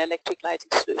solution, electric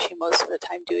lighting solution, most of the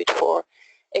time do it for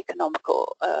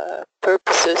economical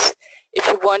purposes. If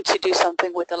you want to do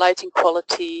something with the lighting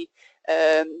quality,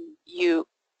 you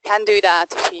can do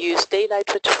that if you use daylight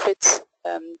retrofits.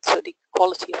 So the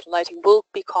quality of the lighting will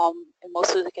become, in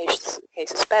most of the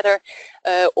cases better,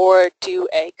 or do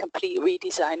a complete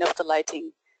redesign of the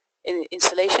lighting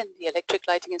installation, the electric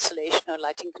lighting installation or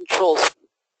lighting controls.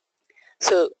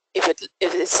 So if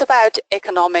it's about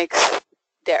economics,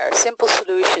 there are simple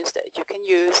solutions that you can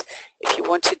use. If you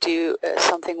want to do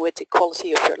something with the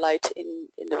quality of your light in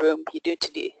the room, you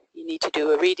need to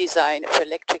do a redesign of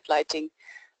electric lighting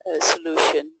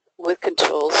solution with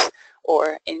controls,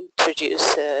 or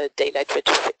introduce daylight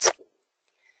retrofits.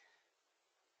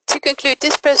 To conclude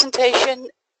this presentation,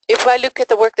 if I look at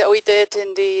the work that we did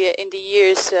in the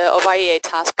years of IEA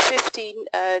Task 15,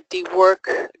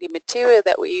 the material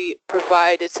that we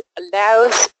provided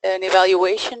allows an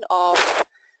evaluation of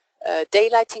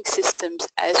daylighting systems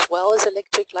as well as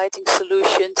electric lighting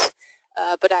solutions.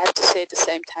 But I have to say at the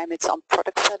same time it's on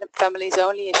product families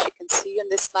only, as you can see on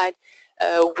this slide.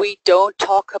 We don't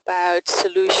talk about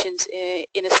solutions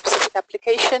in a specific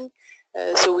application.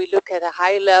 So we look at a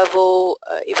high-level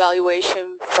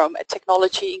evaluation from a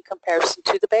technology in comparison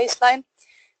to the baseline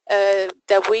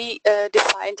that we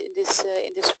defined in this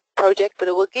project. But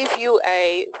it will give you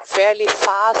a fairly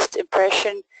fast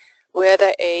impression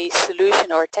whether a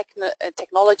solution or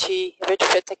technology,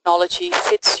 retrofit technology,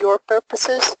 fits your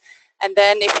purposes. And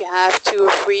then if you have 2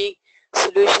 or 3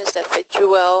 solutions that fit you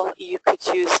well, you could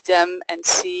use them and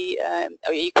see,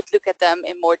 or you could look at them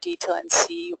in more detail and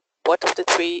see which of the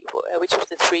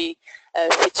 3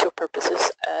 fits your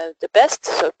purposes the best.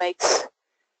 So it makes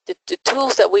the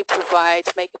tools that we provide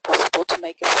make it possible to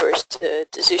make a first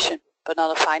decision, but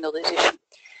not a final decision.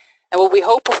 And what we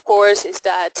hope, of course, is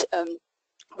that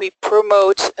we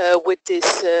promote with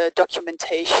this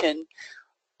documentation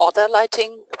other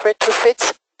lighting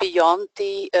retrofits beyond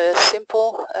the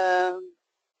simple,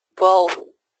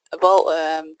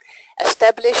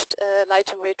 established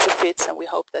lighting retrofits, and we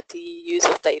hope that the use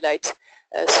of daylight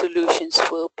solutions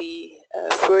will be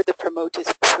further promoted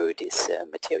through this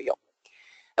material.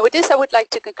 And with this, I would like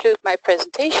to conclude my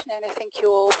presentation, and I thank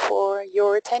you all for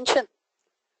your attention.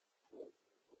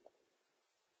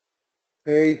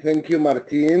 Hey, thank you,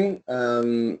 Martine.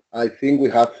 I think we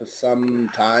have some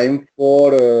time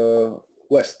for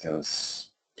questions.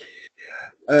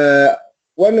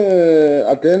 One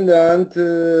attendant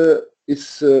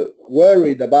is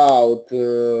worried about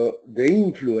the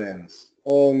influence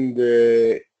on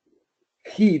the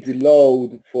heat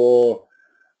load for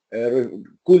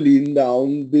cooling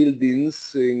down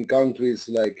buildings in countries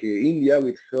like India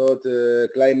with hot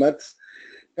climates.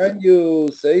 Can you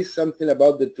say something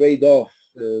about the trade-off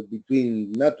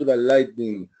between natural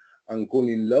lighting and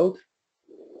cooling load?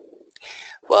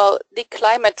 Well, the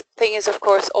climate thing is, of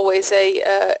course, always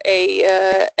an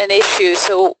issue.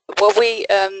 So what we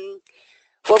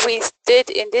did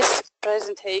in this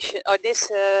presentation, or this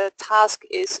task,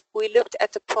 is we looked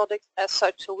at the product as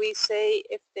such. So we say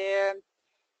if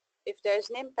there's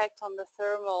an impact on the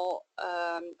thermal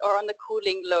or on the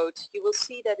cooling load, you will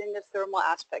see that in the thermal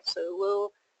aspect.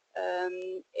 So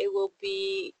it will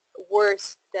be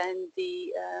worse than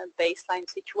the baseline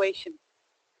situation.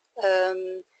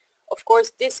 Of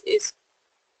course, this is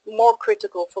more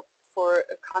critical for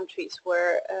countries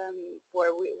where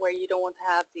you don't want to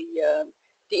have the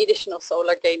additional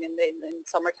solar gain in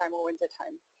summertime or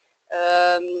wintertime.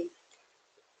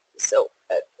 So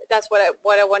that's what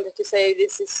I wanted to say.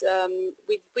 This is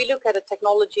we look at a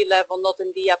technology level, not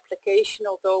in the application.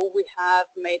 Although we have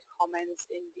made comments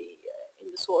in the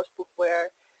source book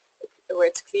where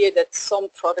it's clear that some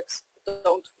products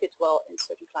don't fit well in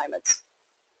certain climates.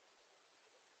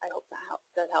 I hope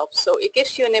that helps. So it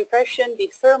gives you an impression, the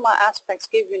thermal aspects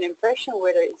give you an impression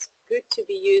whether it's good to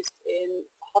be used in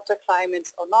hotter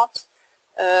climates or not,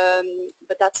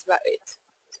 but that's about it.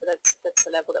 So that's the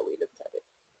level that we looked at it.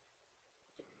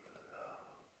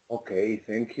 Okay,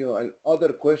 thank you.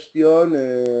 Another question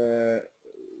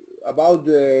about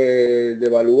the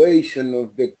evaluation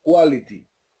of the quality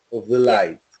of the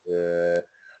light.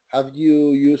 Have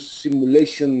you used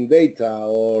simulation data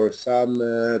or some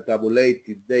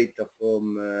tabulated data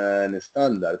from a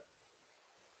standard?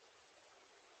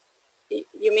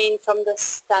 You mean from the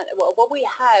standard? Well, what we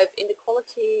have in the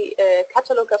quality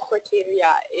catalog of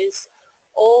criteria is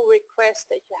all requests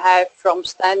that you have from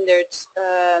standards,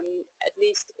 at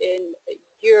least in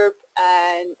Europe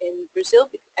and in Brazil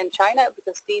and China,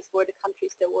 because these were the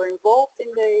countries that were involved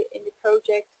in the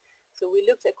project. So we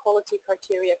looked at quality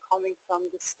criteria coming from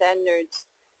the standards.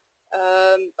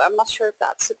 I'm not sure if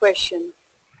that's the question.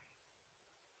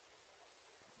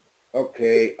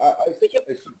 Okay,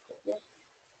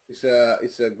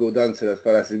 it's a good answer as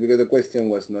far as because the question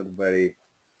was not very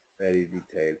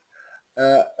detailed.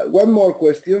 One more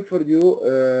question for you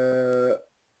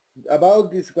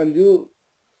about this. When you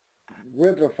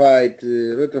retrofit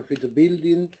a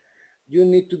building, you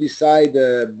need to decide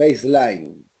a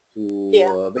baseline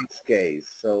to base case.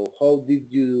 So how did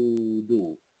you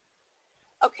do?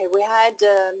 Okay, we had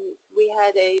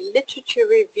a literature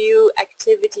review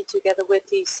activity together with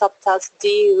the subtask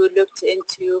D, who looked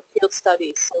into field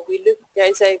studies. So there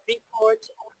is a report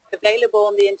available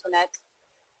on the internet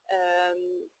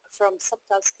from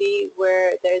subtask D,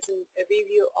 where there is a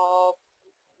review of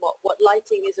what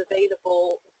lighting is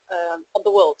available on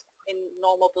the world in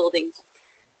normal buildings.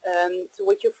 So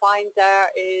what you find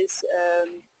there is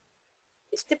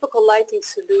typical lighting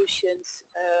solutions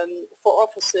for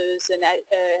offices and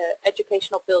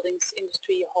educational buildings,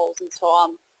 industry halls, and so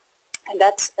on. And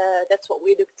that's what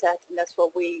we looked at, and that's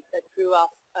what we drew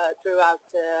out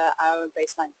our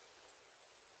baseline.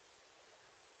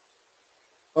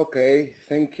 Okay,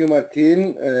 thank you,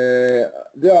 Martine.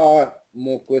 There are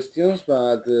more questions,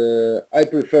 but I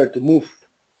prefer to move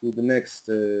to the next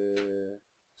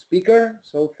speaker.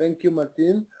 So thank you,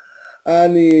 Martine.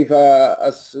 And if,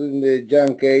 as in the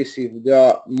Jan case, if there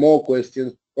are more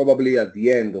questions, probably at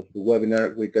the end of the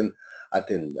webinar, we can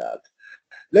attend that.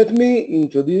 Let me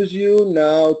introduce you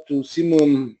now to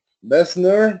Simon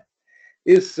Wössner.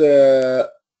 He's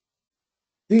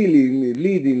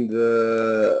leading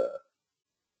the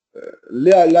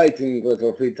Lighting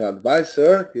Retrofit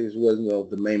Adviser. He's one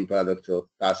of the main products of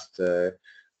Task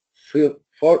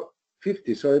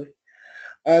 50, sorry,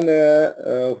 and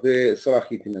of the solar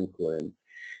heating and cooling.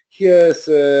 He is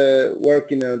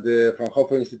working at the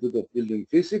Fraunhofer Institute of Building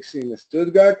Physics in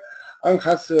Stuttgart and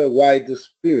has a wide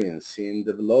experience in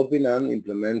developing and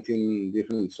implementing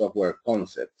different software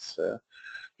concepts.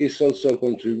 He's also a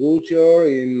contributor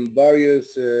in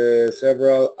various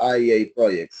several IEA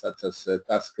projects such as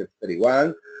Task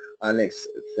 31, Annex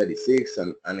 36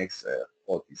 and Annex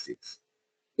 46.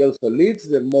 He also leads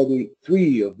the Module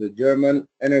 3 of the German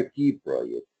Enriquez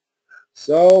project.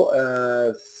 So,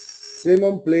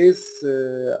 Simon, please,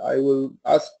 I will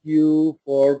ask you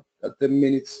for a 10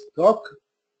 minutes talk.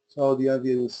 So the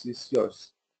audience is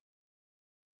yours.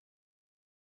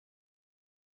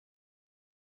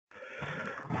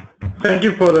 Thank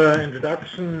you for the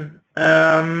introduction.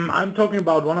 I'm talking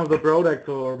about one of the products,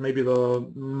 or maybe the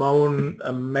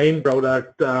main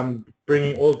product,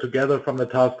 bringing all together from the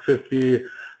Task 50,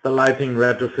 the Lighting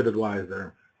Retrofit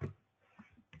Adviser.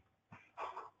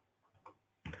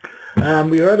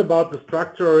 We heard about the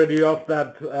structure already of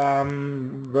that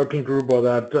working group, or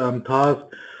that task,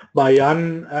 by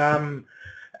Jan,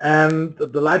 and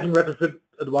the Lighting Retrofit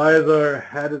Adviser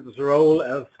had its role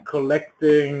as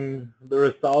collecting the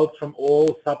results from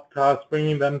all subtasks,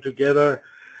 bringing them together,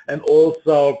 and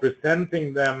also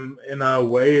presenting them in a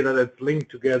way that it's linked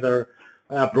together,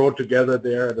 brought together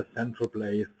there at a central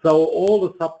place. So all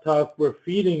the subtasks were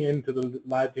feeding into the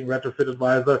Lighting Retrofit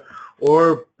Adviser,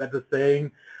 or better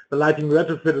saying, the Lighting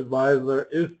Retrofit Adviser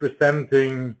is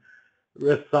presenting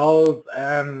results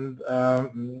and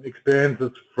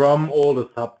experiences from all the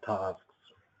subtasks.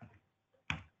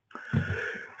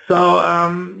 So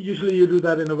usually you do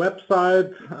that in a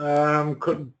website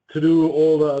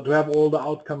to have all the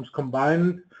outcomes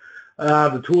combined,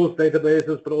 the tools,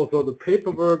 databases, but also the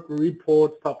paperwork,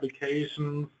 reports,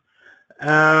 publications.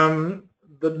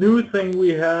 The new thing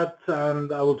we had,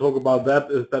 and I will talk about that,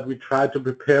 is that we try to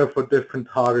prepare for different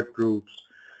target groups.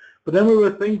 But then we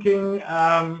were thinking,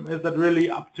 is that really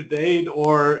up to date,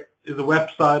 or is a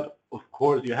website, of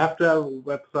course you have to have a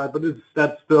website, but is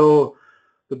that still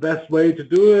the best way to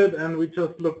do it? And we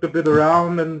just looked a bit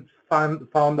around and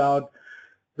found out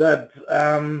that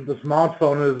the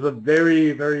smartphone is a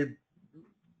very, very,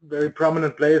 very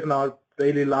prominent place in our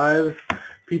daily lives.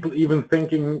 People even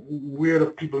thinking weird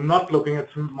of people not looking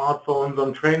at smartphones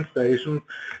on train stations.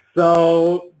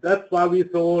 So that's why we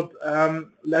thought,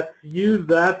 let's use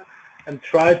that and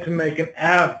try to make an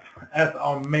app as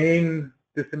our main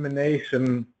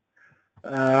dissemination,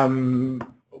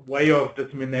 way of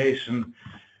dissemination.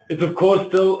 It's of course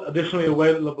still additionally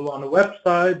available on a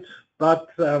website, but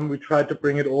we try to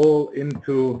bring it all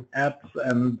into apps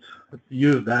and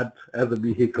use that as a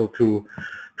vehicle to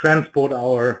transport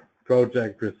our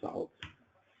project results.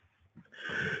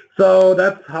 So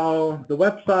that's how the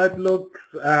website looks,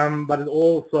 but it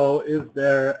also is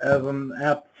there as an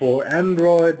app for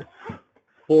Android,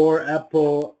 for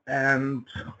Apple, and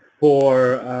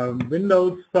for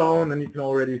Windows Phone, and you can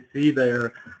already see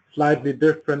they're slightly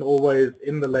different always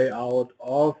in the layout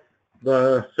of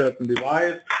the certain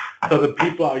device, so the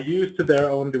people are used to their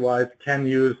own device can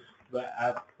use the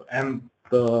app and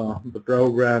the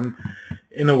program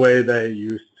in a way they're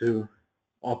used to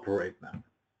operate now.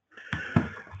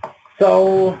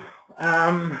 So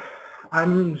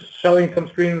I'm showing some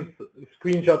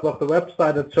screenshots of the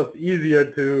website. It's just easier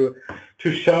to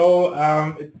show.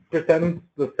 It presents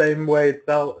the same way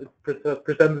itself. It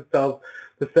presents itself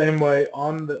the same way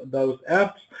on those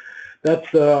apps. That's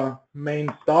the main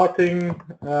starting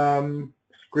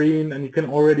screen, and you can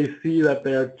already see that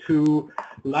there are two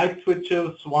light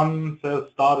switches. One says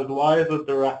Start Advisor,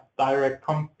 direct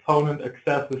component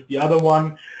access is the other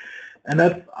one. And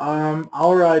that's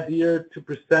our idea to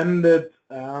present it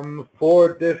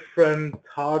for different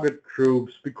target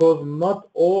groups, because not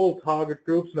all target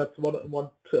groups, that's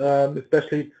what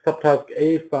especially subtask A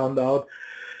found out,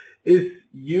 is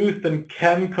used and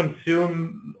can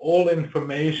consume all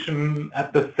information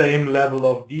at the same level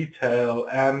of detail,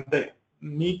 and they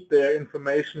need their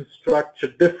information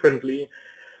structured differently.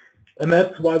 And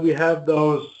that's why we have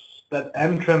that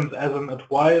entrance as an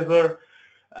advisor,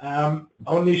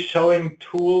 only showing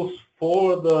tools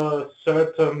for the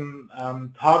certain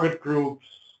target groups,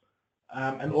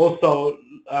 and also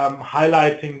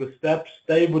highlighting the steps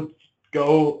they would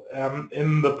go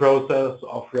in the process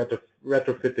of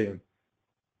retrofitting.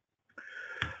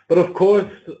 But of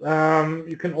course,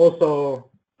 you can also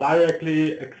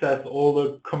directly access all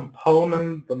the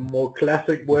components the more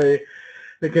classic way.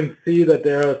 You can see that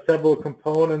there are several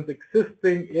components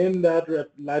existing in that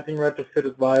Lighting Retrofit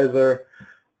Adviser.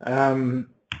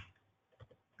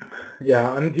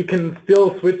 Yeah, and you can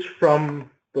still switch from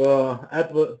the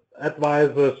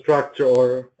advisor structure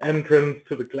or entrance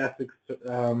to the classic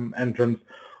entrance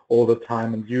all the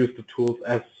time and use the tools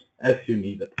as you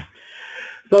need it.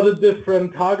 So the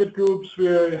different target groups we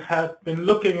have been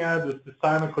looking at is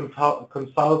designer,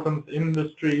 consultants,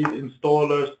 industries,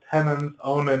 installers, tenants,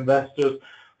 owner, investors,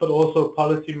 but also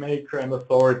policymaker and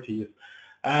authorities.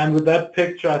 And with that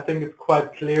picture, I think it's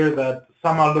quite clear that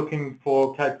some are looking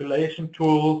for calculation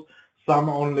tools, some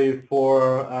only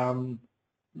for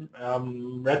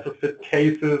retrofit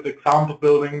cases, example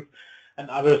buildings, and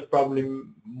others probably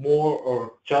more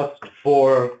or just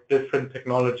for different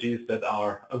technologies that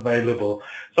are available.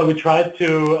 So we try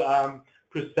to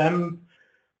present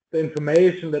the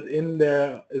information that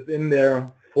is in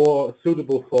there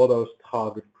suitable for those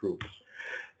target groups.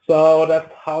 So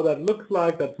that's how that looks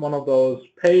like. That's one of those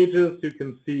pages. You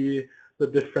can see the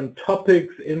different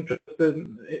topics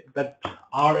that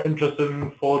are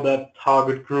interesting for that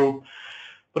target group.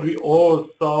 But we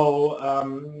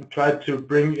also try to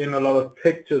bring in a lot of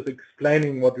pictures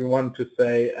explaining what we want to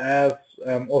say, as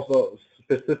also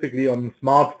specifically on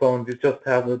smartphones, you just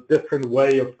have a different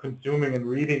way of consuming and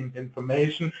reading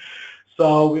information.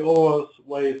 So we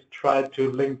always try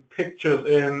to link pictures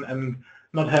in and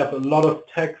not have a lot of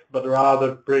text, but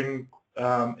rather bring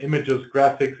images,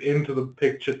 graphics into the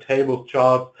picture, tables,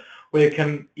 charts, where you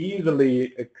can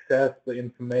easily access the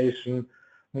information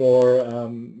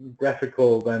more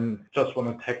graphical than just on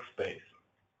a text base.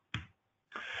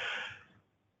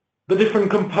 The different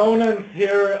components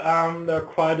here, there are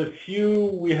quite a few.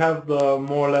 We have the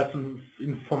more or less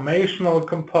informational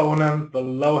components, the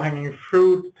low-hanging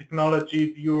fruit,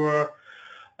 technology viewer,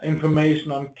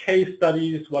 information on case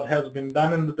studies, what has been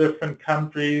done in the different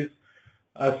countries,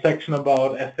 a section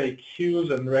about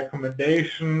FAQs and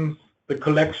recommendations, the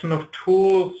collection of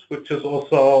tools, which is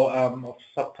also of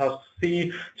subtask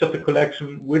C, just a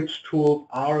collection which tools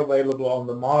are available on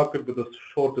the market with a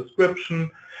short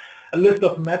description, a list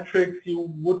of metrics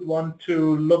you would want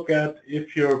to look at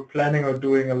if you're planning or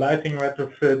doing a lighting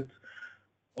retrofit.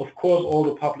 Of course, all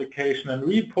the publication and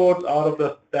reports out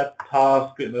of that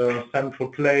task in a central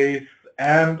place,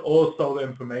 and also the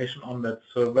information on that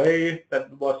survey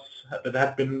that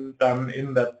had been done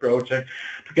in that project,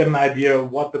 to get an idea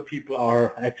of what the people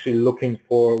are actually looking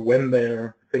for when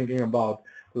they're thinking about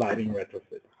lighting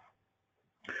retrofit.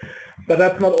 But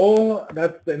that's not all.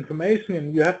 That's the information,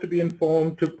 and you have to be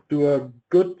informed to do a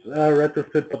good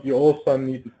retrofit, but you also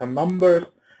need some numbers.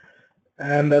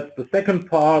 And that's the second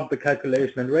part, the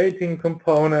calculation and rating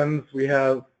components. We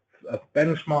have a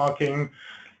benchmarking,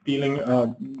 dealing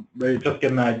where you just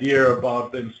get an idea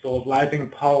about the installed lighting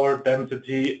power,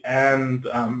 density, and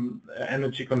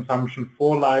energy consumption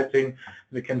for lighting.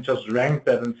 We can just rank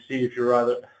that and see if you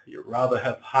rather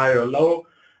have high or low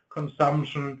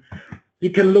consumption.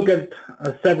 You can look at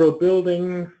several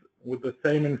buildings with the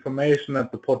same information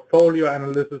at the portfolio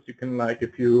analysis. You can, like,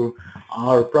 if you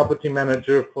are a property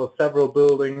manager for several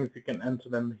buildings, you can enter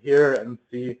them here and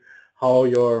see how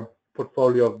your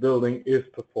portfolio of building is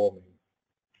performing.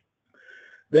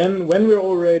 Then when we're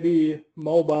already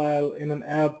mobile in an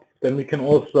app, then we can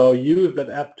also use that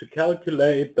app to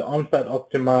calculate. The on-site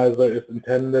optimizer is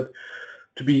intended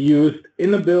to be used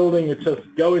in a building. You just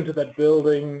go into that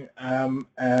building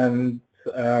and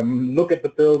look at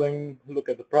the building, look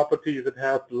at the properties it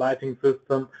has, the lighting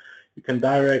system. You can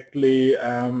directly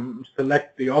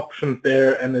select the options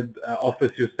there, and it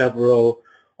offers you several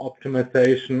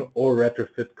optimization, or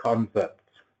retrofit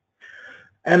concepts.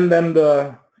 And then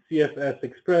the CFS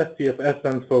Express. CFS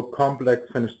stands for Complex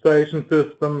Fenestration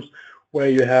Systems, where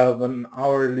you have an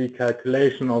hourly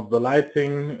calculation of the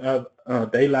lighting,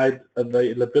 daylight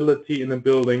availability in a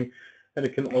building, and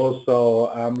it can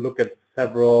also look at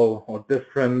several or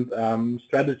different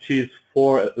strategies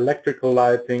for electrical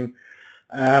lighting,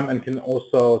 and can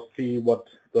also see what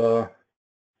the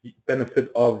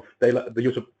benefit of the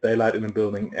use of daylight in a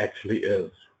building actually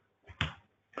is.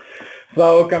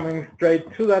 So coming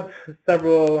straight to that,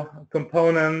 several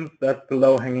components, that's the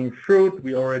low-hanging fruit.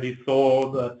 We already saw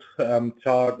that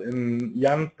chart in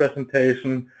Jan's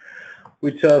presentation.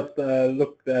 We just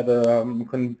looked at a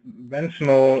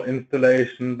conventional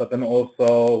installation, but then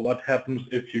also what happens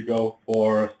if you go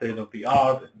for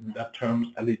state-of-the-art, in that terms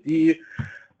LED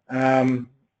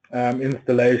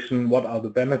installation. What are the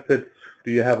benefits?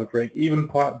 Do you have a break-even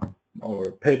point or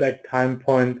a payback time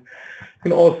point? You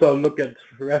can also look at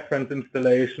reference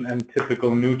installation and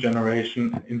typical new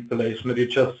generation installation, that you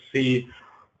just see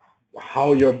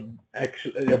how your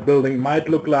building might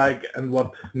look like and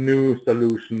what new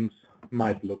solutions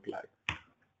might look like.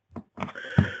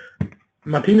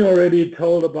 Martine already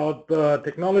told about the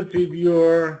technology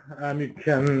viewer. You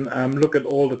can look at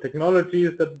all the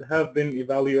technologies that have been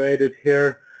evaluated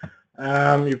here.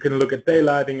 You can look at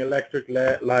daylighting, electric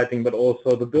lighting, but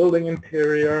also the building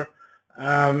interior.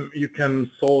 You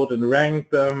can sort and rank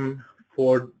them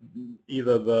for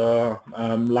either the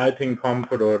lighting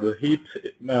comfort or the heat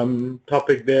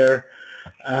topic there,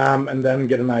 and then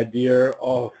get an idea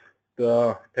of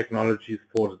the technologies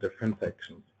for the different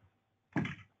sections.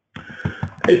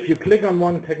 If you click on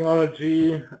one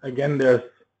technology, again, there's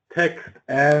text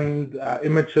and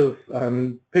images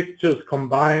and pictures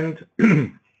combined.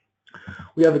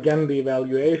 We have again the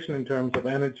evaluation in terms of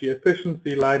energy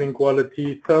efficiency, lighting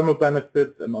quality, thermal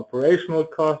benefits, and operational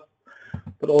costs,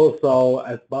 but also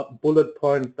as bullet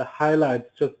points, the highlights,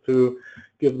 just to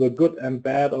give the good and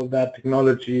bad of that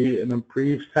technology in a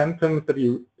brief sentence, that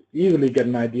you easily get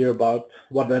an idea about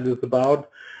what that is about.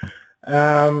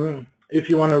 If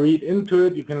you want to read into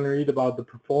it, you can read about the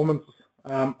performance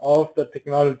of the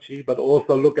technology, but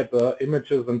also look at the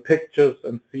images and pictures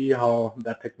and see how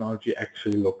that technology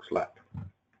actually looks like.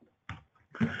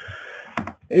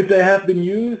 If they have been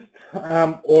used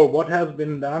or what has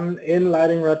been done in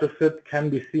lighting retrofit can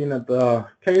be seen at the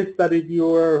case study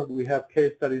viewer. We have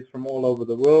case studies from all over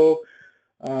the world,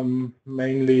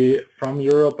 mainly from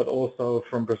Europe, but also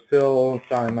from Brazil,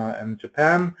 China, and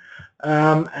Japan,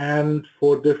 and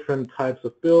for different types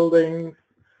of buildings.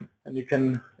 And you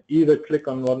can either click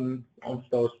on one of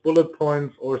those bullet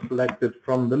points or select it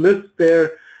from the list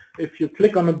there. If you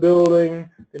click on a building,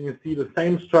 then you see the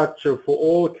same structure for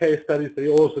all case studies, so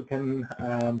you also can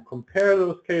compare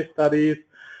those case studies.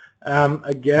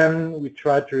 Again, we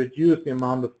try to reduce the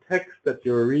amount of text that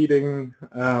you're reading.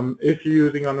 If you're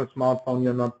using on a smartphone,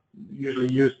 you're not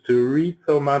usually used to read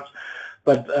so much,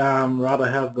 but rather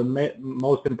have the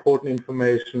most important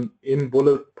information in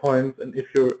bullet points, and if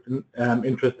you're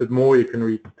interested more, you can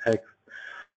read the text.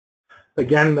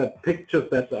 Again, the pictures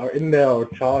that are in there, or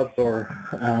charts, or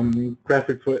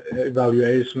graphics for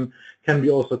evaluation, can be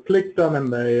also clicked on,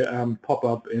 and they pop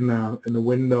up in a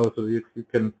window, so you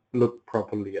can look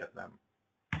properly at them.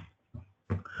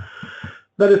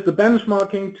 That is the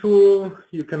benchmarking tool.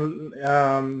 You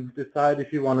can decide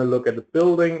if you want to look at a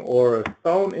building or a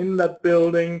zone in that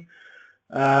building.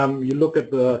 You look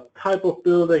at the type of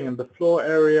building and the floor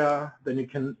area. Then you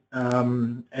can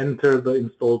enter the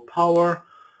installed power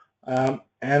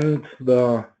and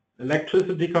the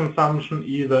electricity consumption,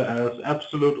 either as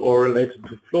absolute or related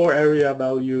to floor area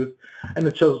values, and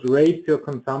it just rates your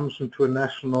consumption to a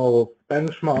national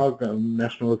benchmark, a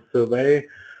national survey,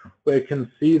 where you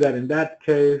can see that in that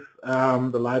case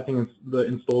the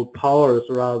installed power is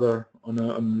rather on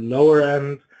a lower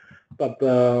end, but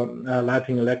the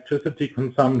lighting electricity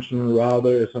consumption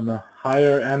rather is on a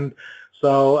higher end.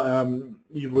 So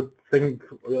you would think,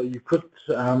 you could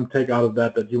take out of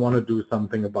that you want to do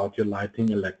something about your lighting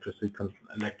electricity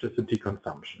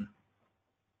consumption.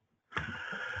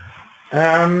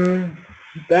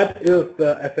 That is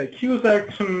the FAQ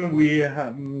section. We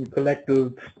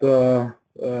collected the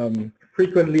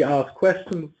frequently asked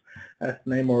questions, as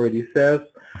the name already says.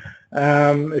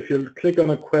 If you click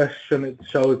on a question, it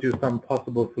shows you some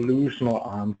possible solution or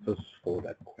answers for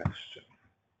that question.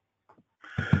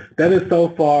 That is so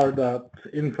far the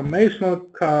informational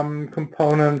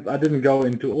components. I didn't go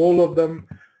into all of them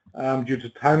due to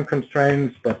time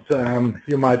constraints, but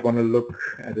you might want to look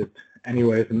at it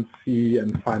anyways and see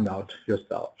and find out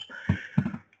yourselves.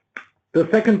 The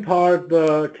second part,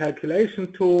 the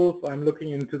calculation tools, I'm looking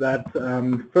into that.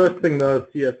 First thing, the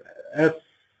CFS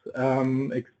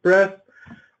Express.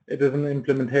 It is an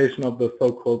implementation of the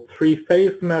so-called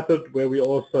three-phase method, where we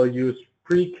also use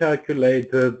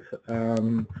pre-calculated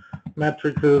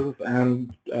matrices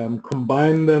and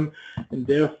combine them, and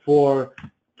therefore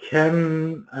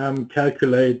can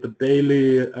calculate the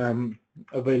daily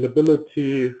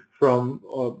availability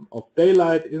of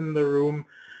daylight in the room,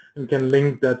 and can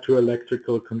link that to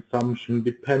electrical consumption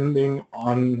depending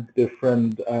on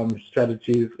different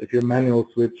strategies, if you're manual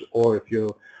switch or if you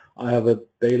have a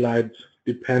daylight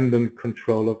dependent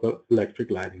control of the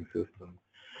electric lighting system.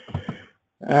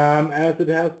 As it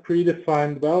has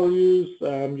predefined values,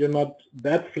 you're not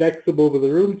that flexible with the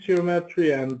room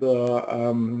geometry and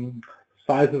the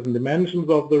sizes and dimensions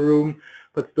of the room,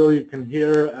 but still you can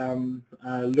here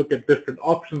look at different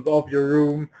options of your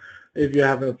room. If you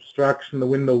have an obstruction, the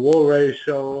window-wall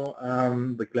ratio,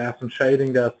 the glass and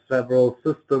shading, there are several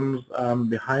systems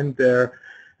behind there.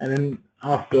 And then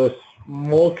after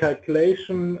more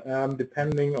calculation,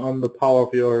 depending on the power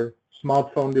of your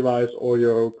smartphone device or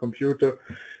your computer,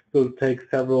 it will take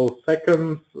several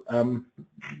seconds,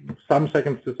 some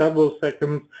seconds to several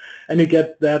seconds, and you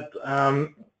get that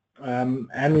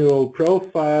annual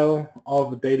profile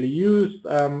of daily use,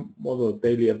 or the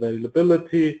daily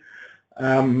availability.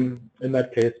 In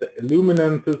that case, the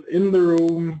illuminances in the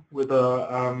room with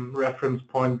a reference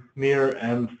point near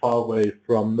and far away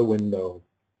from the window.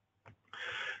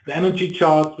 The energy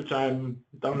charts, which I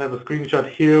don't have a screenshot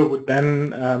here, would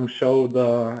then show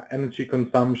the energy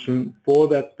consumption for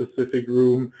that specific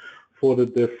room for the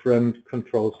different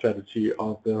control strategy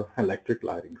of the electric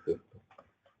lighting system.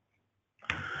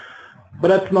 But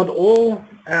that's not all.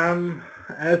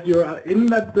 As you're in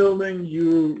that building,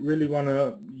 you really want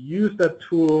to use that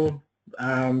tool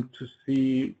to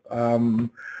see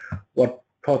what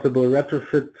possible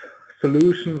retrofit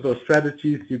solutions or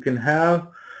strategies you can have.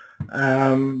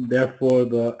 Therefore,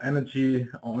 the energy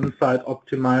on-site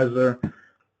optimizer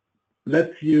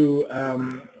lets you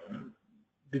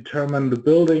determine the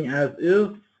building as is,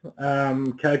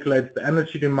 calculates the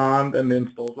energy demand and the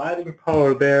installed lighting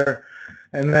power there,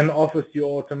 and then offers you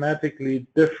automatically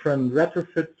different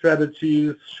retrofit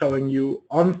strategies, showing you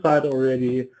on-site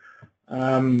already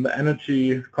the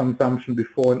energy consumption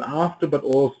before and after, but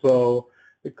also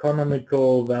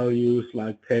economical values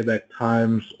like payback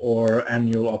times or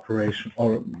annual operation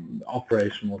or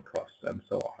operational costs and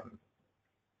so on.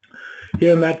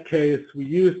 Here in that case, we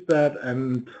used that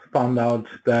and found out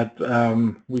that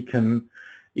we can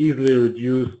easily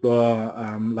reduce the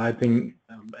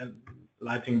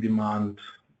lighting demand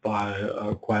by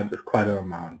quite an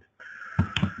amount.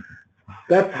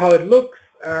 That's how it looks.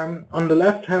 On the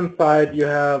left-hand side, you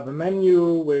have a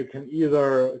menu where you can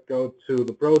either go to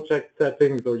the project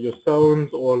settings or your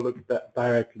zones, or look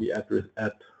directly at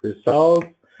results.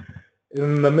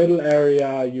 In the middle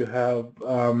area, you have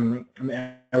an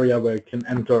area where you can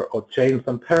enter or change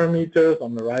some parameters.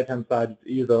 On the right-hand side, it's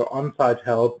either on-site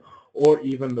help or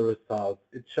even the results.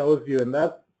 It shows you in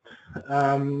that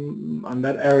on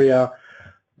that area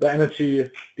the energy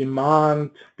demand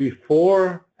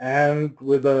before and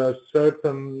with a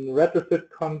certain retrofit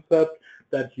concept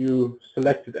that you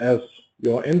selected as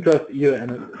your interest, either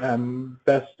in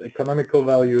best economical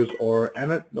values or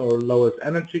lowest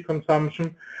energy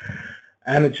consumption,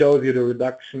 and it shows you the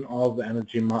reduction of the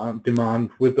energy demand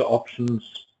with the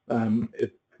options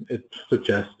it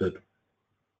suggested.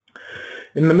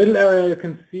 In the middle area, you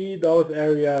can see those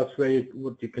areas where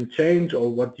what you can change or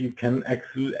what you can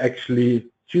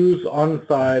actually choose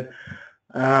on-site.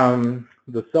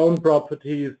 The zone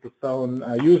properties, the zone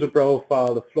user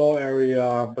profile, the floor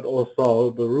area, but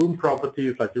also the room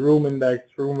properties like the room index,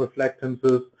 room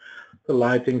reflectances, the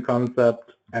lighting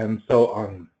concept, and so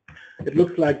on. It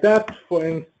looks like that. For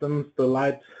instance, the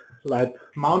light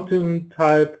mounting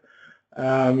type.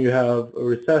 You have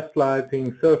recessed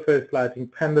lighting, surface lighting,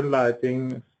 pendant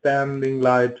lighting, standing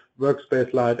light,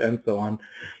 workspace light, and so on.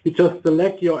 You just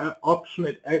select your option.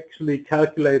 It actually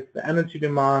calculates the energy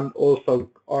demand, also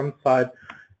on-site,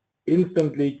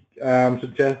 instantly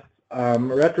suggests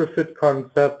retrofit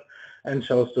concept, and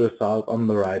shows the result on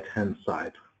the right-hand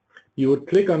side. You would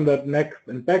click on that next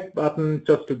and back button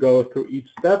just to go through each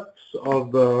step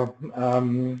of the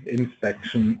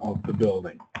inspection of the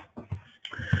building.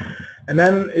 And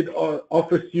then it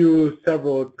offers you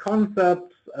several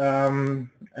concepts,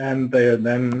 and they are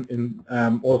then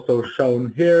also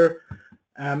shown here.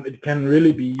 It can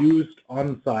really be used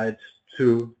on-site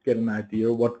to get an idea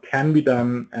of what can be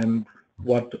done and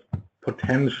what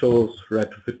potentials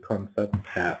retrofit concepts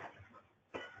have.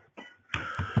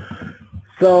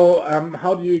 So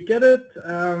how do you get it?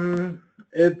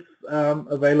 It's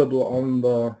available on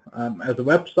the as a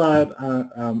website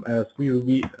as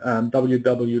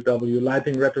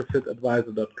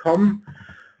www.lightingretrofitadviser.com,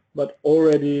 but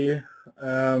already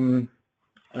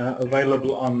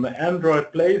available on the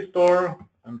Android Play Store.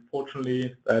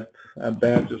 Unfortunately, that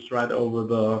badge is right over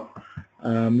the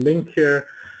link here.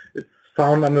 It's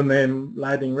found under the name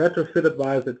Lighting Retrofit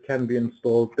Adviser. It can be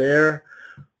installed there.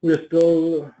 We're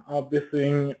still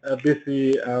busy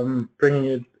bringing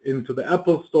it into the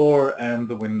Apple Store and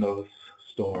the Windows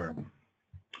Store.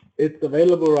 It's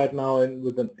available right now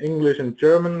with an English and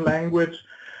German language,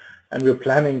 and we're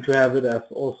planning to have it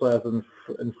also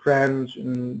in French,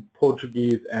 in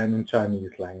Portuguese, and in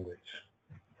Chinese language.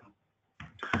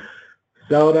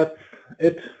 So that's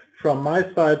it from my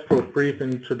side for a brief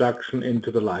introduction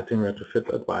into the Lighting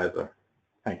Retrofit Adviser.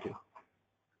 Thank you.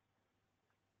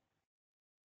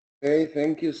 Okay,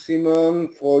 thank you, Simon,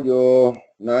 for your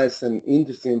nice and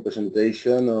interesting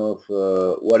presentation of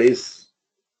what is,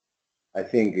 I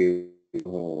think, the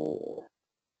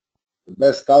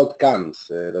best outcomes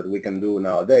that we can do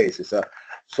nowadays. It's a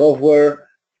software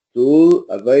tool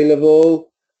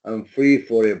available and free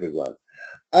for everyone.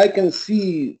 I can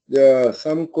see there are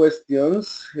some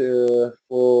questions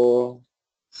for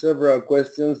several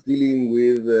questions dealing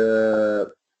with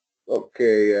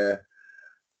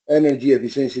energy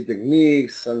efficiency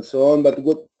techniques and so on, but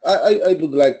what I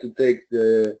would like to take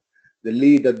the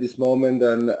lead at this moment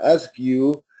and ask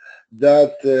you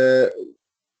that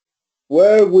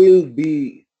where will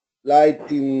be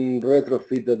Lighting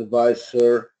Retrofit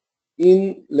Adviser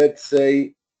in, let's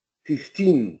say,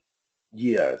 15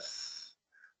 years?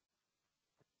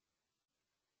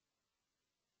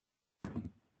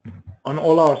 On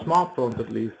all our smartphones, at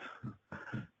least.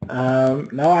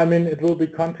 Now, I mean, it will be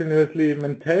continuously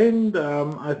maintained.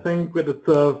 I think with its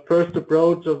first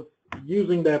approach of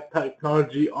using that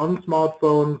technology on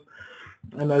smartphones,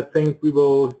 and I think we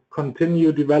will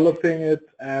continue developing it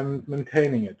and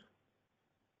maintaining it.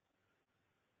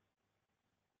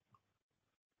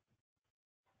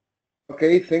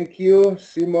 Okay, thank you,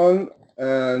 Simon.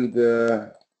 And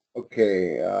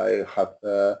okay, I have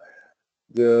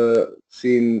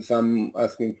seen some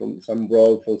asking from some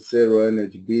role for zero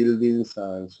energy buildings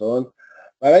and so on.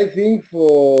 But I think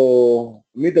for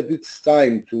me that it's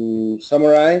time to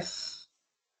summarize,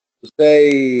 to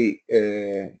say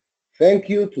thank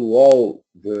you to all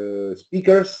the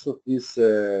speakers of this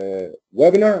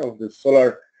webinar of the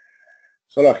Solar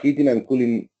Heating and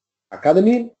Cooling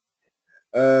Academy.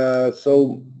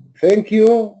 So thank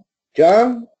you,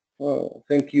 Jan.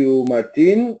 Thank you,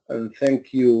 Martine, and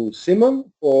thank you,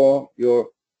 Simon, for your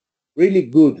really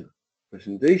good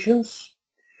presentations.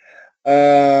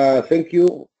 Thank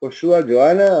you for sure,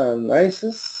 Joanna and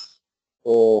Isis,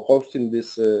 for hosting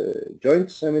this joint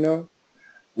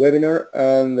webinar,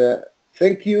 and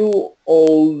thank you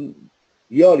all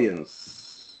the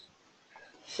audience.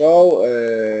 So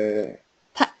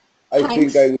I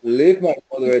think I will leave my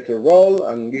moderator role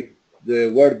and give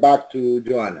the word back to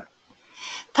Joanna.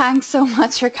 Thanks so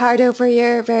much, Ricardo, for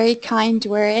your very kind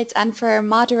words and for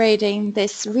moderating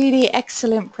this really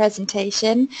excellent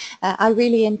presentation. I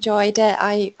really enjoyed it.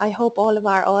 I hope all of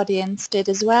our audience did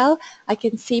as well. I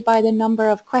can see by the number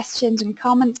of questions and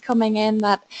comments coming in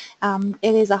that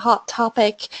it is a hot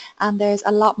topic and there's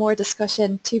a lot more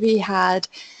discussion to be had.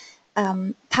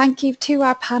 Thank you to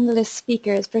our panelist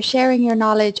speakers for sharing your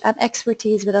knowledge and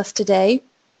expertise with us today.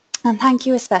 And thank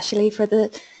you especially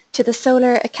to the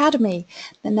Solar Academy.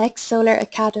 The next Solar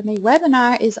Academy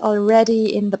webinar is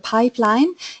already in the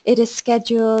pipeline. It is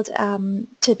scheduled to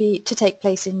take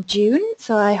place in June,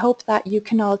 so I hope that you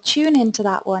can all tune into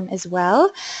that one as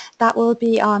well. That will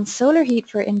be on solar heat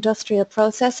for industrial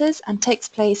processes and takes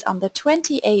place on the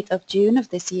 28th of June of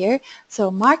this year,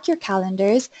 so mark your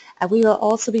calendars. We will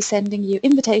also be sending you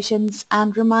invitations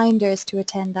and reminders to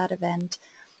attend that event.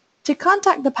 To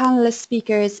contact the panelist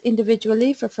speakers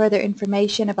individually for further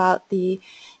information about the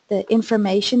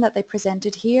information that they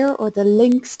presented here or the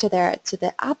links to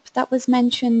the app that was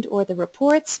mentioned or the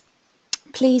reports,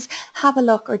 please have a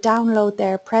look or download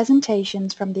their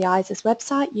presentations from the ISIS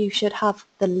website. You should have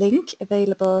the link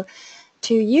available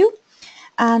to you.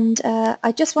 And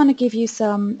I just want to give you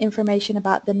some information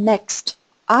about the next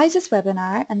ISIS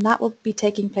webinar, and that will be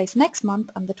taking place next month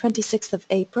on the 26th of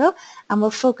April, and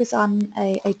we'll focus on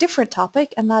a different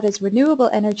topic, and that is renewable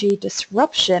energy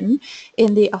disruption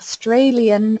in the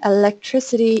Australian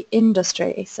electricity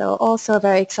industry. So also a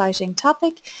very exciting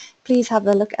topic. please have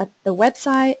a look at the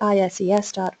website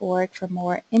ises.org for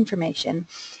more information.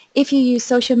 If you use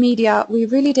social media, we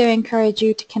really do encourage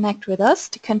you to connect with us,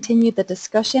 to continue the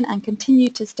discussion and continue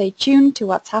to stay tuned to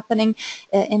what's happening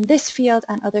in this field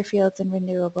and other fields in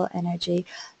renewable energy.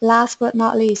 Last but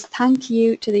not least, thank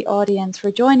you to the audience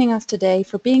for joining us today,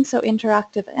 for being so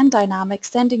interactive and dynamic,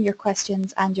 sending your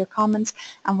questions and your comments,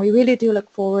 and we really do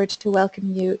look forward to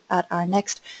welcoming you at our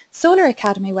next Solar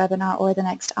Academy webinar or the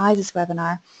next ISIS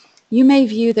webinar. You may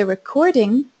view the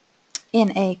recording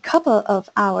in a couple of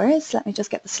hours. Let me just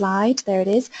get the slide. There it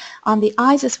is, on the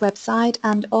ISIS website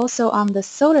and also on the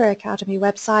Solar Academy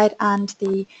website and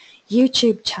the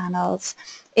YouTube channels.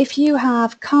 If you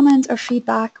have comments or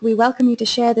feedback, we welcome you to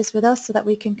share this with us so that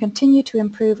we can continue to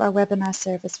improve our webinar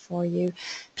service for you.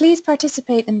 Please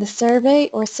participate in the survey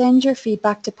or send your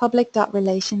feedback to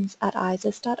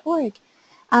public.relations@isis.org.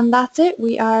 And that's it.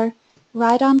 We are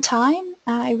right on time.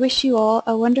 I wish you all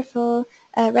a wonderful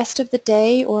rest of the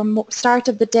day or start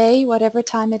of the day, whatever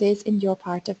time it is in your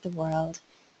part of the world.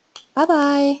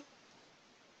 Bye-bye.